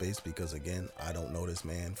completely off base, because again, I don't know this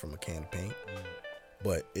man from a can of paint.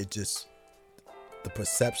 But it just, the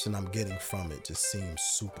perception I'm getting from it just seems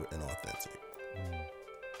super inauthentic.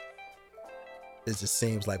 It just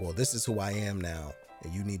seems like, well, this is who I am now,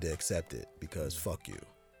 and you need to accept it because fuck you.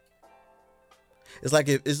 It's like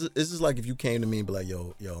it's just like if you came to me and be like,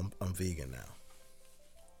 yo, I'm vegan now.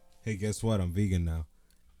 Hey, guess what? I'm vegan now.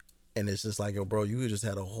 And it's just like, yo, bro, you just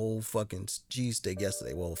had a whole fucking cheesesteak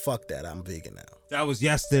yesterday. Well, fuck that. I'm vegan now. That was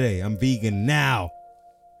yesterday. I'm vegan now.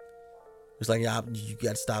 It's like, yeah, you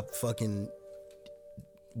got to stop fucking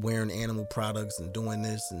wearing animal products and doing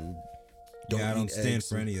this and I don't stand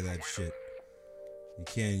for any of that shit. You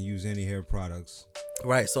can't use any hair products.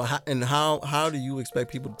 Right. So how do you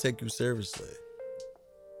expect people to take you seriously?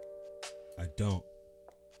 I don't.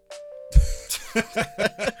 Because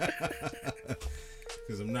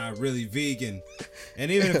I'm not really vegan. And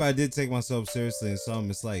even if I did take myself seriously in some,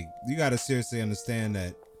 it's like, you got to seriously understand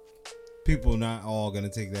that people not all going to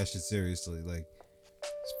take that shit seriously. Like,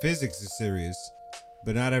 physics is serious,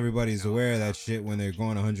 but not everybody's aware of that shit when they're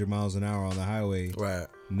going 100 miles an hour on the highway. Right.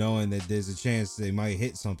 Knowing that there's a chance they might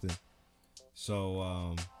hit something.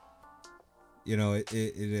 So,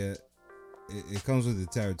 it comes with the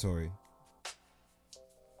territory.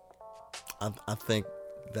 I think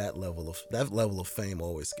that level of fame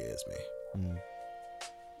always scares me.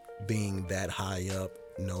 Being that high up,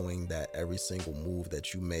 knowing that every single move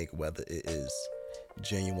that you make, whether it is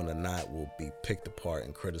genuine or not, will be picked apart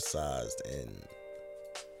and criticized and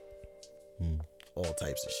all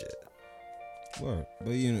types of shit. Well,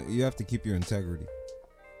 but you have to keep your integrity.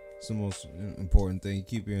 It's the most important thing. You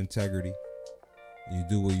keep your integrity. You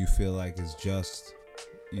do what you feel like is just.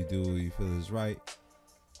 You do what you feel is right.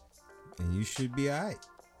 And you should be alright.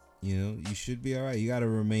 You should be alright. You got to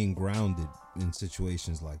remain grounded in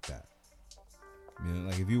situations like that.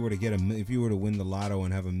 Like if you were to win the lotto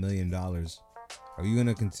and have $1 million, are you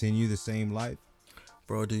gonna continue the same life?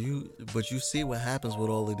 Bro, but you see what happens with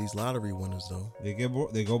all of these lottery winners though. They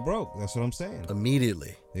go broke. That's what I'm saying.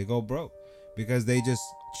 Immediately. They go broke because they just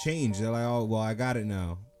change. They're like, oh, well, I got it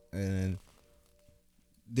now. And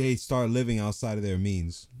they start living outside of their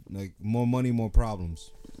means. Like more money, more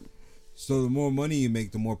problems. So the more money you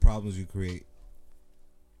make, the more problems you create.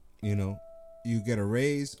 You get a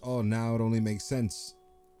raise. Oh, now it only makes sense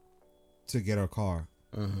to get our car.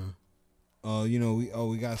 We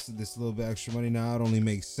got this little bit extra money. Now it only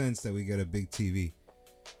makes sense that we get a big TV.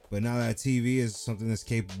 But now that TV is something that's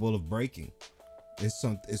capable of breaking.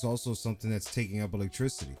 It's also something that's taking up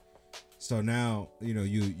electricity. So now,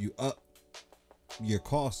 you up your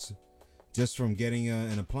costs just from getting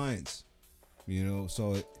an appliance.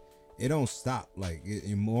 So it don't stop. Like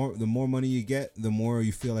the more money you get, the more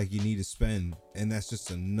you feel like you need to spend, and that's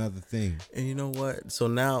just another thing. And you know what? So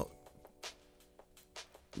now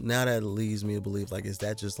that leads me to believe, like, is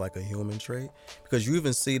that just like a human trait? Because you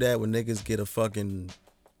even see that when niggas get a fucking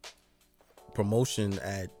promotion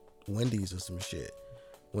at Wendy's or some shit,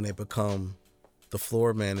 when they become the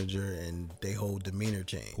floor manager and they whole demeanor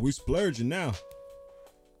change. We splurging now.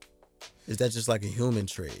 Is that just like a human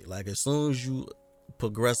trait? Like as soon as you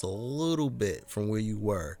progress a little bit from where you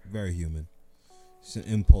were. Very human. It's an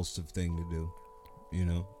impulsive thing to do.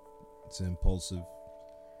 It's impulsive.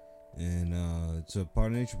 And it's a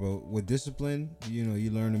part of nature. But with discipline,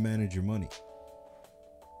 you learn to manage your money.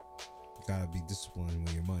 You gotta be disciplined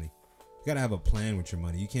with your money. You gotta have a plan with your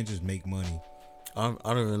money. You can't just make money. I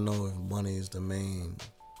don't even know if money is the main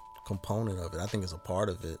component of it. I think it's a part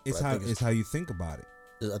of it. It's how you think about it.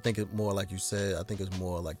 I think it's more like you said. I think it's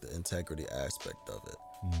more like the integrity aspect of it,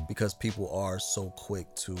 because people are so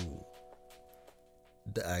quick to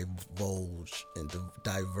divulge and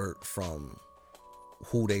divert from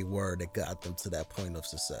who they were that got them to that point of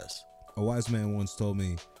success. A wise man once told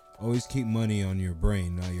me, "Always keep money on your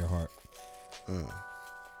brain, not your heart."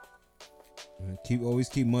 Always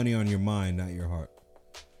keep money on your mind, not your heart.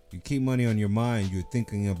 You keep money on your mind, you're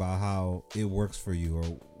thinking about how it works for you or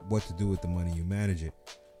what to do with the money. You manage it.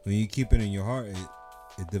 When you keep it in your heart,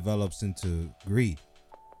 it develops into greed.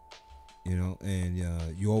 And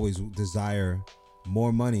you always desire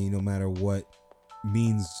more money, no matter what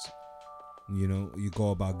means you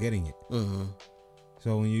go about getting it.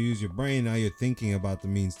 So when you use your brain, now you're thinking about the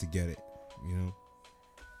means to get it.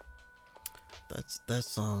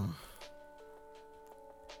 That's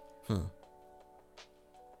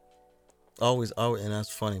always, and that's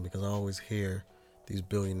funny because I always hear these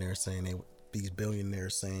billionaires saying,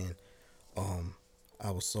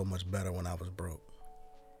 I was so much better when I was broke.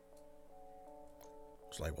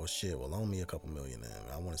 It's like, well, shit, loan me a couple million then.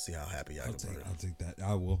 I want to see how happy I can be. I'll take that.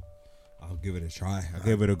 I will. I'll give it a try. I'll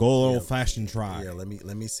give it a good old fashioned try. Yeah, let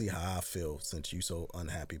me see how I feel since you so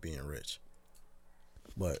unhappy being rich.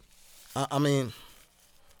 But I mean,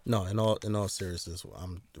 no, in all seriousness,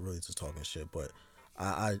 I'm really just talking shit. But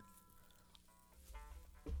I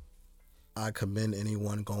commend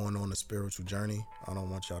anyone going on a spiritual journey. I don't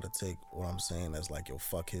want y'all to take what I'm saying as like, yo,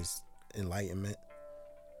 fuck his enlightenment.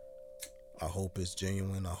 I hope it's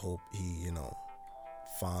genuine. I hope he,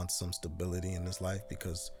 finds some stability in his life,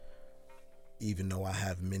 because even though I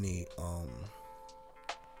have many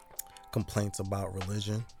complaints about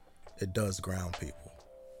religion, it does ground people.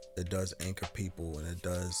 It does anchor people, and it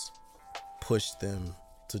does push them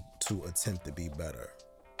to attempt to be better.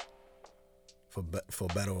 For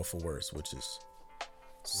better or for worse, which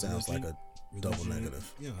sounds like a double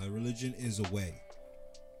negative. Yeah, religion is a way.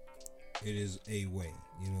 It is a way.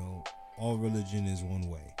 All religion is one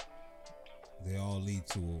way. They all lead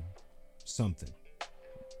to something.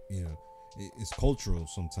 It's cultural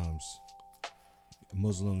sometimes.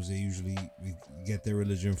 Muslims, they usually get their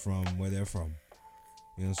religion from where they're from.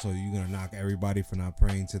 So you're gonna knock everybody for not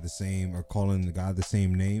praying to the same or calling the God the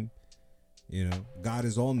same name. God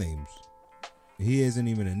is all names. He isn't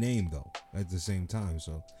even a name though at the same time.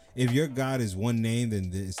 So if your God is one name,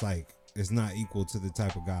 then it's like it's not equal to the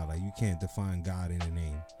type of God. Like you can't define God in a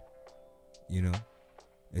name. You know,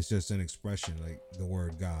 it's just an expression, like the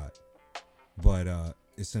word God, but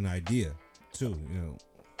it's an idea too. You know,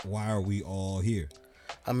 why are we all here?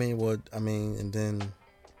 I mean, and then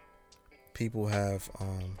people have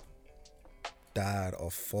died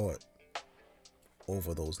or fought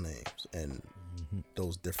over those names and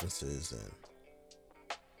those differences, and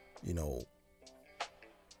you know,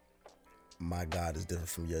 my God is different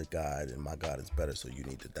from your God, and my God is better, so you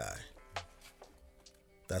need to die.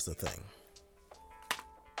 That's the thing.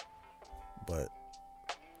 But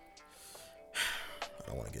I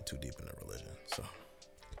don't want to get too deep into religion, so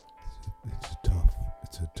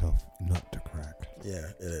It's a tough nut to crack. yeah,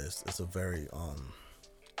 it is. It's a very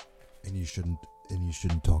and you shouldn't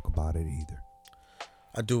talk about it either.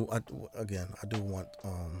 I do want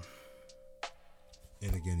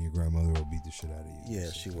And again, your grandmother will beat the shit out of you.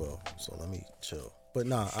 yeah, she will. So let me chill. But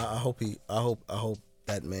nah, I hope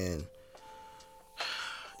that man,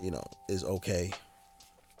 you know, is okay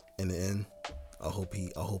in the end. I hope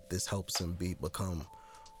this helps him become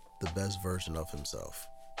the best version of himself.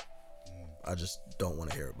 I just don't want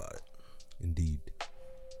to hear about it. Indeed.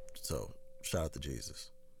 So shout out to Jesus.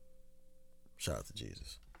 Shout out to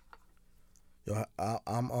Jesus. Yo, I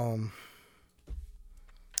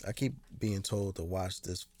keep being told to watch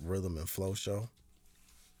this Rhythm and Flow show.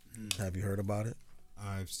 Have you heard about it?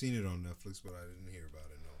 I've seen it on Netflix, but I didn't hear about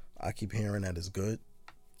it. No. I keep hearing that it's good.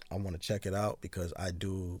 I want to check it out because I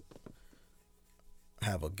do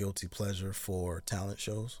have a guilty pleasure for talent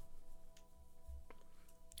shows.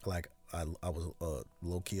 Like I was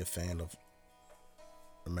low-key a fan of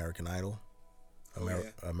American Idol,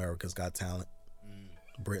 America's Got Talent,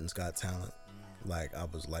 Britain's Got Talent. Like I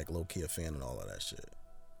was like low-key a fan of all of that shit.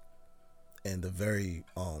 And the very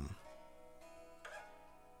I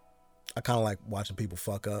kind of like watching people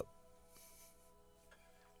fuck up.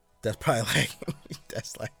 That's probably like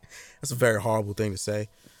that's a very horrible thing to say,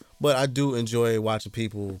 but I do enjoy watching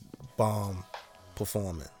people bomb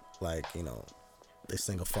performing. Like, you know, they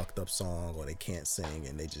sing a fucked up song or they can't sing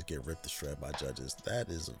and they just get ripped to shreds by judges.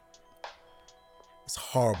 It's a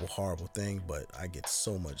horrible thing, but I get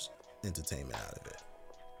so much entertainment out of it.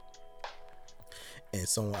 And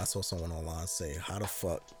I saw someone online say, how the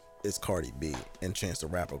fuck is Cardi B and Chance the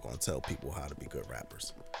Rapper gonna tell people how to be good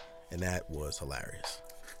rappers? And that was hilarious.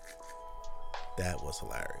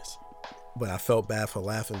 But I felt bad for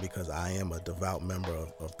laughing because I am a devout member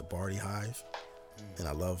of the Barty Hive, and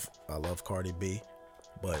I love Cardi B.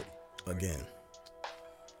 But again,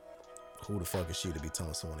 who the fuck is she to be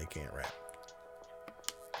telling someone they can't rap?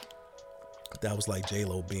 That was like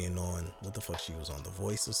J-Lo being on, what the fuck she was on, The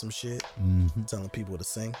Voice or some shit, telling people to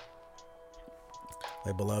sing.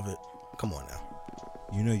 Like, beloved, come on now.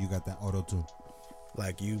 You know you got that auto-tune.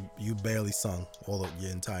 Like, you barely sung all of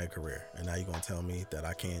your entire career, and now you're gonna tell me that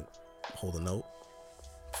I can't hold a note?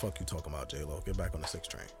 Fuck you talking about, J-Lo. Get back on the 6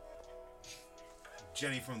 train.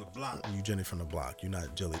 Jenny from the block. You Jenny from the block. You're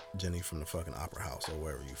not Jenny from the fucking Opera House or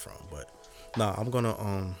wherever you from. But nah, I'm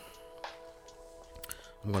gonna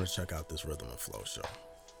check out this Rhythm and Flow show,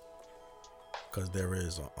 because there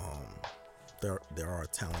is there are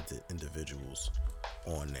talented individuals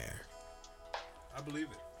on there. I believe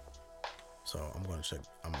it. So I'm gonna check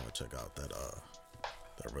out that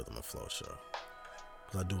Rhythm and Flow show,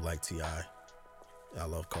 because I do like T.I. I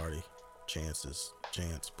love Cardi. Chance,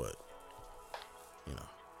 but you know,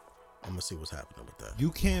 I'm gonna see what's happening with that.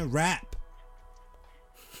 You can't rap.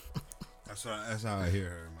 That's how I hear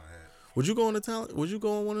her in my head. Would you go on Would you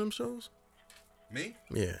go on one of them shows? Me?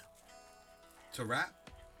 Yeah. To rap?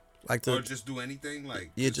 Like to, or just do anything?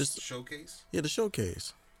 Like, yeah, just showcase? Yeah, the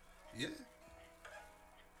showcase. Yeah.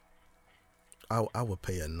 I would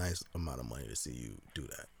pay a nice amount of money to see you do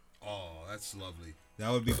that. Oh, that's lovely. That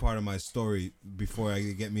would be part of my story before I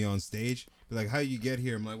get me on stage. Be like, how you get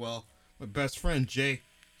here? I'm like, well, my best friend Jay,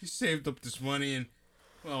 he saved up this money, and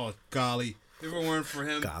oh golly, if it weren't for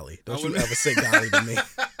him, golly, don't you ever say golly to me.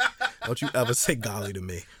 Don't you ever say golly to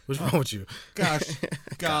me. What's wrong with you? Gosh,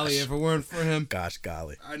 golly, if it weren't for him, gosh,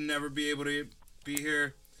 golly, I'd never be able to be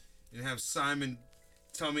here and have Simon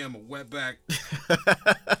tell me I'm a wetback.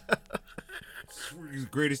 It's the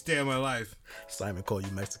greatest day of my life. Simon called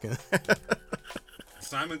you Mexican.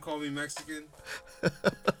 Simon called me Mexican.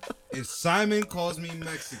 If Simon calls me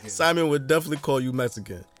Mexican, Simon would definitely call you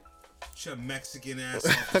Mexican. Get your Mexican ass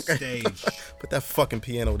off the stage. Put that fucking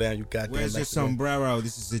piano down, you goddamn Where's Mexican. your sombrero?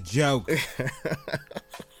 This is a joke.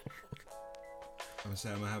 I'm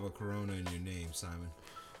saying I'm gonna have a Corona in your name, Simon.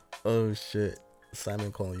 Oh shit.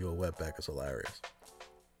 Simon calling you a wetback is hilarious.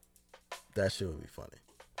 That shit would be funny.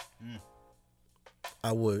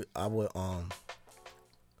 I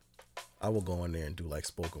I will go in there and do like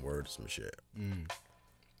spoken word or some shit. You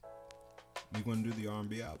gonna do the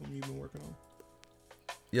R&B album you've been working on?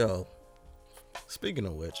 Yo, speaking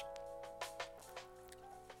of which,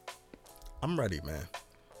 I'm ready, man.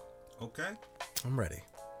 Okay. I'm ready.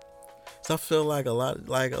 So I feel like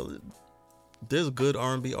there's good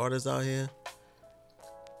R&B artists out here,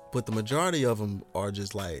 but the majority of them are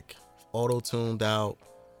just like auto-tuned out,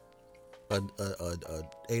 a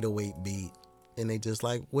 808 beat, and they just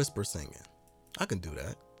like whisper singing. I can do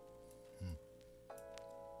that.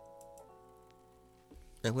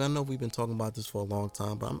 And I know we've been talking about this for a long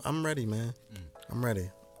time, but I'm ready, man. I'm ready.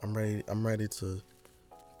 I'm ready to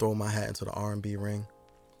throw my hat into the R&B ring.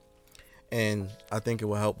 And I think it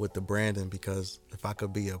will help with the branding, because if I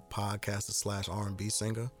could be a podcaster / R&B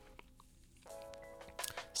singer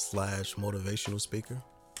 / motivational speaker,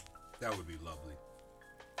 that would be lovely.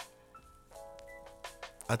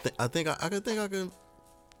 I think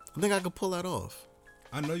I could pull that off.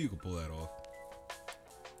 I know you could pull that off.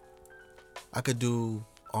 I could do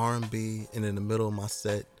R&B, and in the middle of my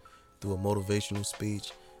set do a motivational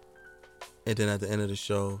speech, and then at the end of the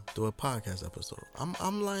show do a podcast episode.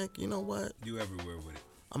 I'm like, you know what? You everywhere with it.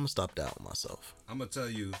 I'm gonna stop doubting myself. I'm gonna tell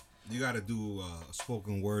you, you gotta do a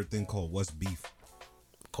spoken word thing called What's Beef.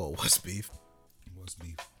 What's Beef? What's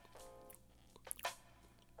Beef?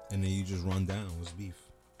 And then you just run down What's Beef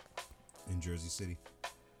in Jersey City.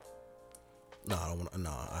 No, I don't want. No,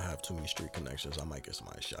 I have too many street connections. I might get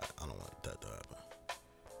somebody shot. I don't want that to happen.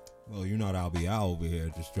 Well, you're not Albie Al over here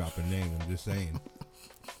just dropping names. I'm just saying.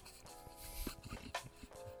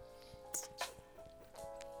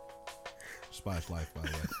 Splash Life, by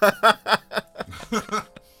the way.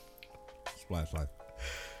 Splash Life.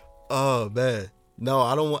 Oh man, no,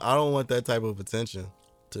 I don't want that type of attention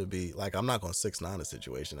to be like. I'm not gonna 6ix9ine the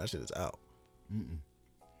situation. That shit is out.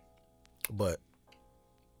 But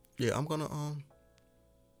yeah, I'm gonna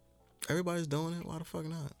everybody's doing it. Why the fuck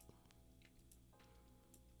not?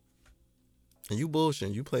 And you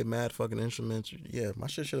bullshitting. You play mad fucking instruments. Yeah, my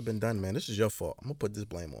shit should have been done, man. This is your fault. I'm gonna put this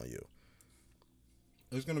blame on you.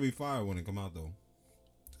 It's gonna be fire when it come out, though.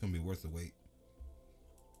 It's gonna be worth the wait.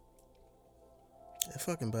 It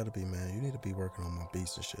fucking better be, man. You need to be working on my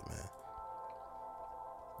beats and shit, man.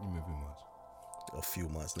 Give me a few months. A few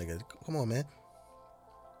months, nigga. Come on, man.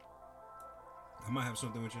 I might have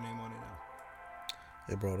something with your name on it now.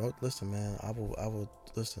 Hey, bro, don't listen, man. I will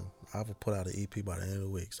listen. I will put out an EP by the end of the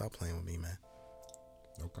week. Stop playing with me, man.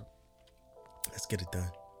 Okay. Let's get it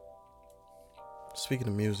done. Speaking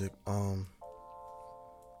of music,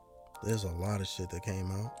 there's a lot of shit that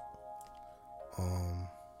came out.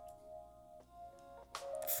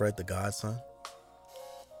 Fred the Godson,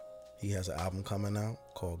 he has an album coming out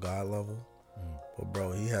called God Level. But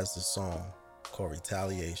bro, he has this song called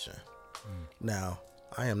Retaliation. Now,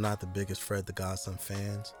 I am not the biggest Fred the Godson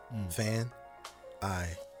fan.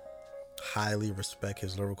 I highly respect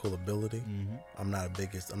his lyrical ability. I'm not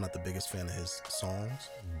the biggest fan of his songs.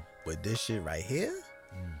 But this shit right here,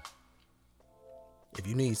 if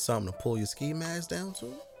you need something to pull your ski mask down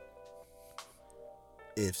to,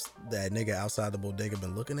 if that nigga outside the bodega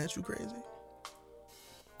been looking at you crazy,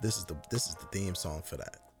 this is the theme song for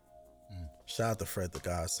that. Shout out to Fred the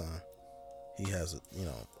Godson. He has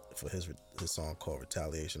for his song called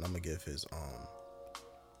Retaliation. I'm gonna give his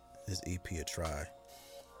EP a try.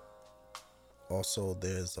 Also,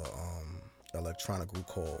 there's a electronic group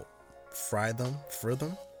called Frydom.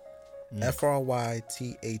 Frydom.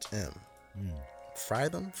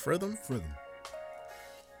 Frydom.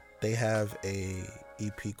 They have a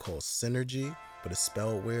EP called Synergy, but it's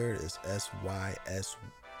spelled weird. It's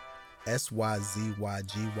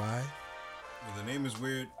SYZYGY. Well, the name is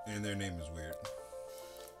weird, and their name is weird.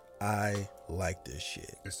 I like this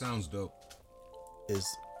shit. It sounds dope.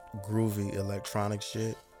 It's groovy electronic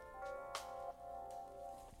shit.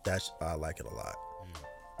 I like it a lot.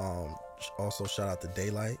 Also, shout out to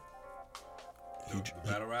Daylight. The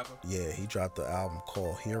battle rapper? Yeah, he dropped the album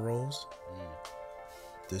called Heroes.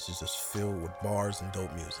 This is just filled with bars and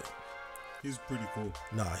dope music. He's pretty cool.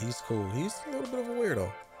 Nah, he's cool. He's a little bit of a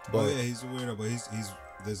weirdo. But yeah, he's a weirdo, but he's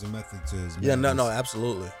there's a method to his madness. Yeah, no,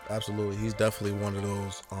 absolutely. He's definitely one of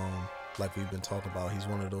those, like we've been talking about, he's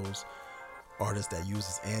one of those artists that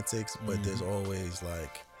uses antics, but there's always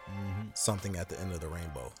like something at the end of the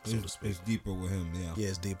rainbow, so to speak. It's deeper with him, yeah. Yeah,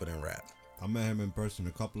 it's deeper than rap. I met him in person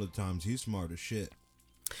a couple of times. He's smart as shit.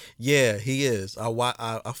 Yeah, he is.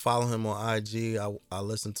 I follow him on IG. I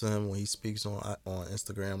listen to him when he speaks on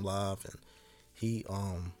Instagram Live, and he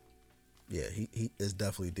is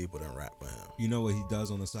definitely deeper than rap with him. You know what he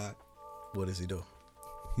does on the side? What does he do?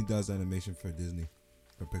 He does animation for Disney,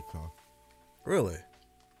 for Pixar. Really?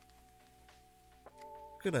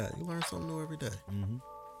 Look at that. You learn something new every day. Mm-hmm.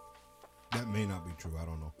 That may not be true. I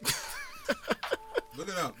don't know. Look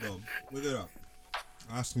it up, though. Look it up.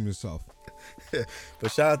 Ask him yourself.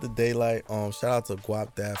 But shout out to Daylight. Shout out to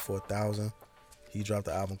Guap Dad 4000. He dropped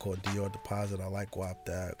an album called Dior Deposit. I like Guap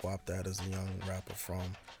Dad. Guap Dad is a young rapper from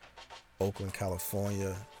Oakland,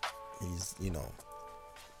 California. He's, you know,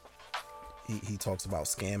 he talks about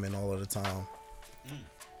scamming all of the time,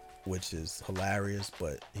 which is hilarious,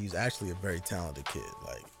 but he's actually a very talented kid.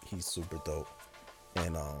 Like, he's super dope.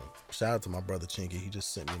 And shout out to my brother Chinky. He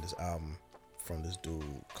just sent me this album from this dude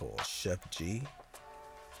called Chef G.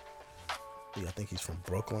 Yeah, I think he's from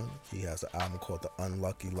Brooklyn. He has an album called The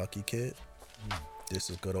Unlucky Lucky Kid. This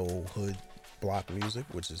is good old hood block music,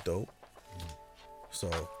 which is dope. So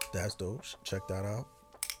that's dope. Check that out.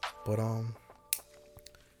 But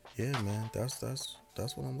yeah, man, that's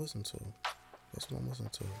what I'm listening to. That's what I'm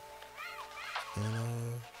listening to. And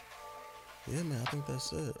yeah, man, I think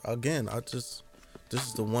that's it. Again, this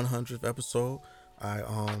is the 100th episode. I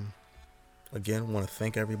again want to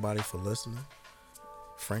thank everybody for listening.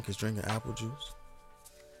 Frank is drinking apple juice.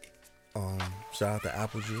 Shout out to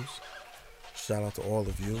apple juice. Shout out to all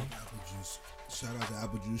of you. Apple juice. Shout out to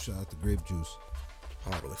apple juice. Shout out to grape juice.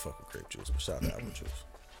 I don't really fuck with grape juice, but shout out to apple juice.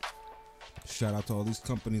 Shout out to all these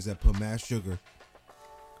companies that put mad sugar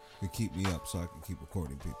to keep me up so I can keep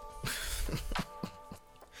recording people.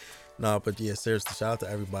 No, but yeah, seriously, shout out to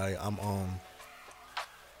everybody. I'm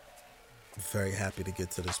very happy to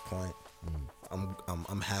get to this point.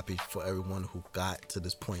 I'm happy for everyone who got to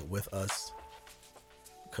this point with us,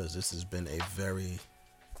 because this has been a very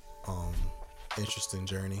interesting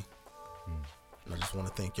journey. And I just want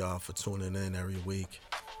to thank y'all for tuning in every week.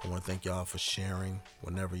 I want to thank y'all for sharing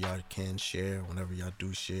whenever y'all can share. Whenever y'all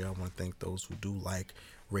do share, I want to thank those who do like,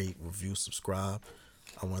 rate, review, subscribe.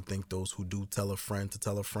 I want to thank those who do tell a friend to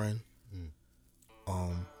tell a friend. I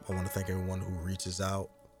want to thank everyone who reaches out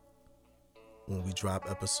when we drop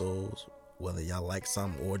episodes, whether y'all like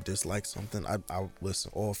something or dislike something. I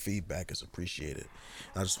listen. All feedback is appreciated.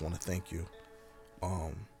 I just want to thank you.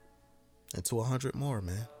 And to 100 more,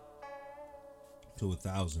 man. To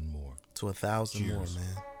 1,000 more. To 1,000 more,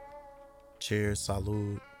 man. Cheers,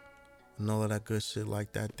 salud, and all of that good shit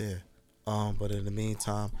like that there. But in the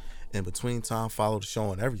meantime, in between time, follow the show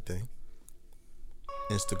on everything.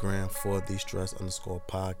 Instagram for the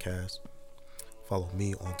stress_podcast. Follow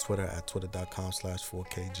me on Twitter at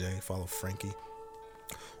twitter.com/4KJ. Follow Frankie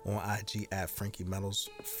on IG at Frankie Metals.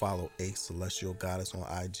 Follow A Celestial Goddess on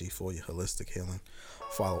IG for your holistic healing.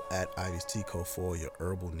 Follow at Ivy's Tico for your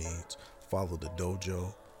herbal needs. Follow the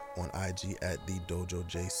dojo on IG at the Dojo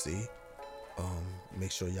JC.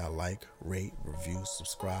 Make sure y'all like, rate, review,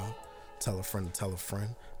 subscribe. Tell a friend to tell a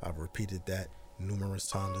friend. I've repeated that numerous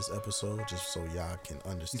times this episode just so y'all can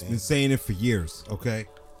understand. He's been saying it for years, okay?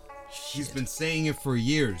 He's been saying it for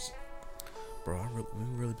years. Bro, we've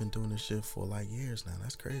really been doing this shit for like years now.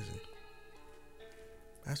 That's crazy.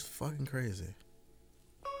 That's fucking crazy.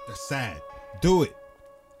 That's sad. Do it.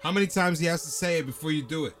 How many times he has to say it before you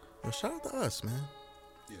do it? Yo, shout out to us, man.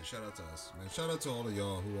 Yeah, shout out to us, man. Shout out to all of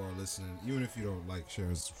y'all who are listening. Even if you don't like, share,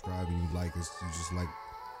 and subscribe, and you like us, you just like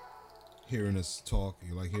hearing us talk.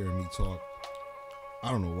 You like hearing me talk.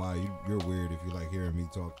 I don't know why. You're weird if you like hearing me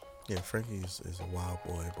talk. Yeah, Frankie is a wild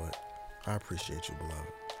boy, but I appreciate you,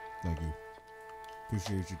 beloved. Thank you.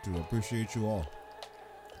 Appreciate you too. Appreciate you all.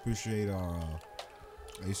 Appreciate our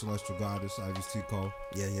A Celestial Goddess, Ivy's Tico.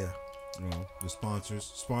 Yeah. You know, the sponsors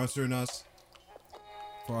sponsoring us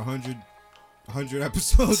for 100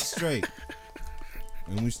 episodes straight.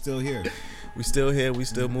 And we still here. We still here. We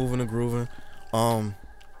still moving and grooving.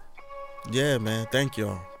 Yeah, man. Thank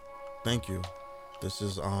y'all. Thank you. This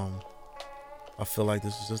is I feel like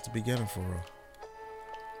this is just the beginning for real.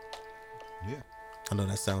 Yeah. I know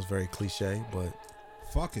that sounds very cliche, but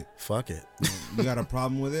fuck it. Fuck it. You got a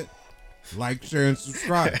problem with it? Like, share, and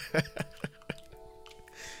subscribe.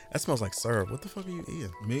 That smells like syrup. What the fuck are you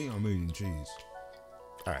eating? Me? I'm eating cheese.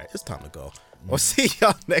 All right, it's time to go. We'll see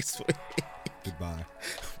y'all next week. Goodbye.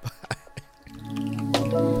 Bye.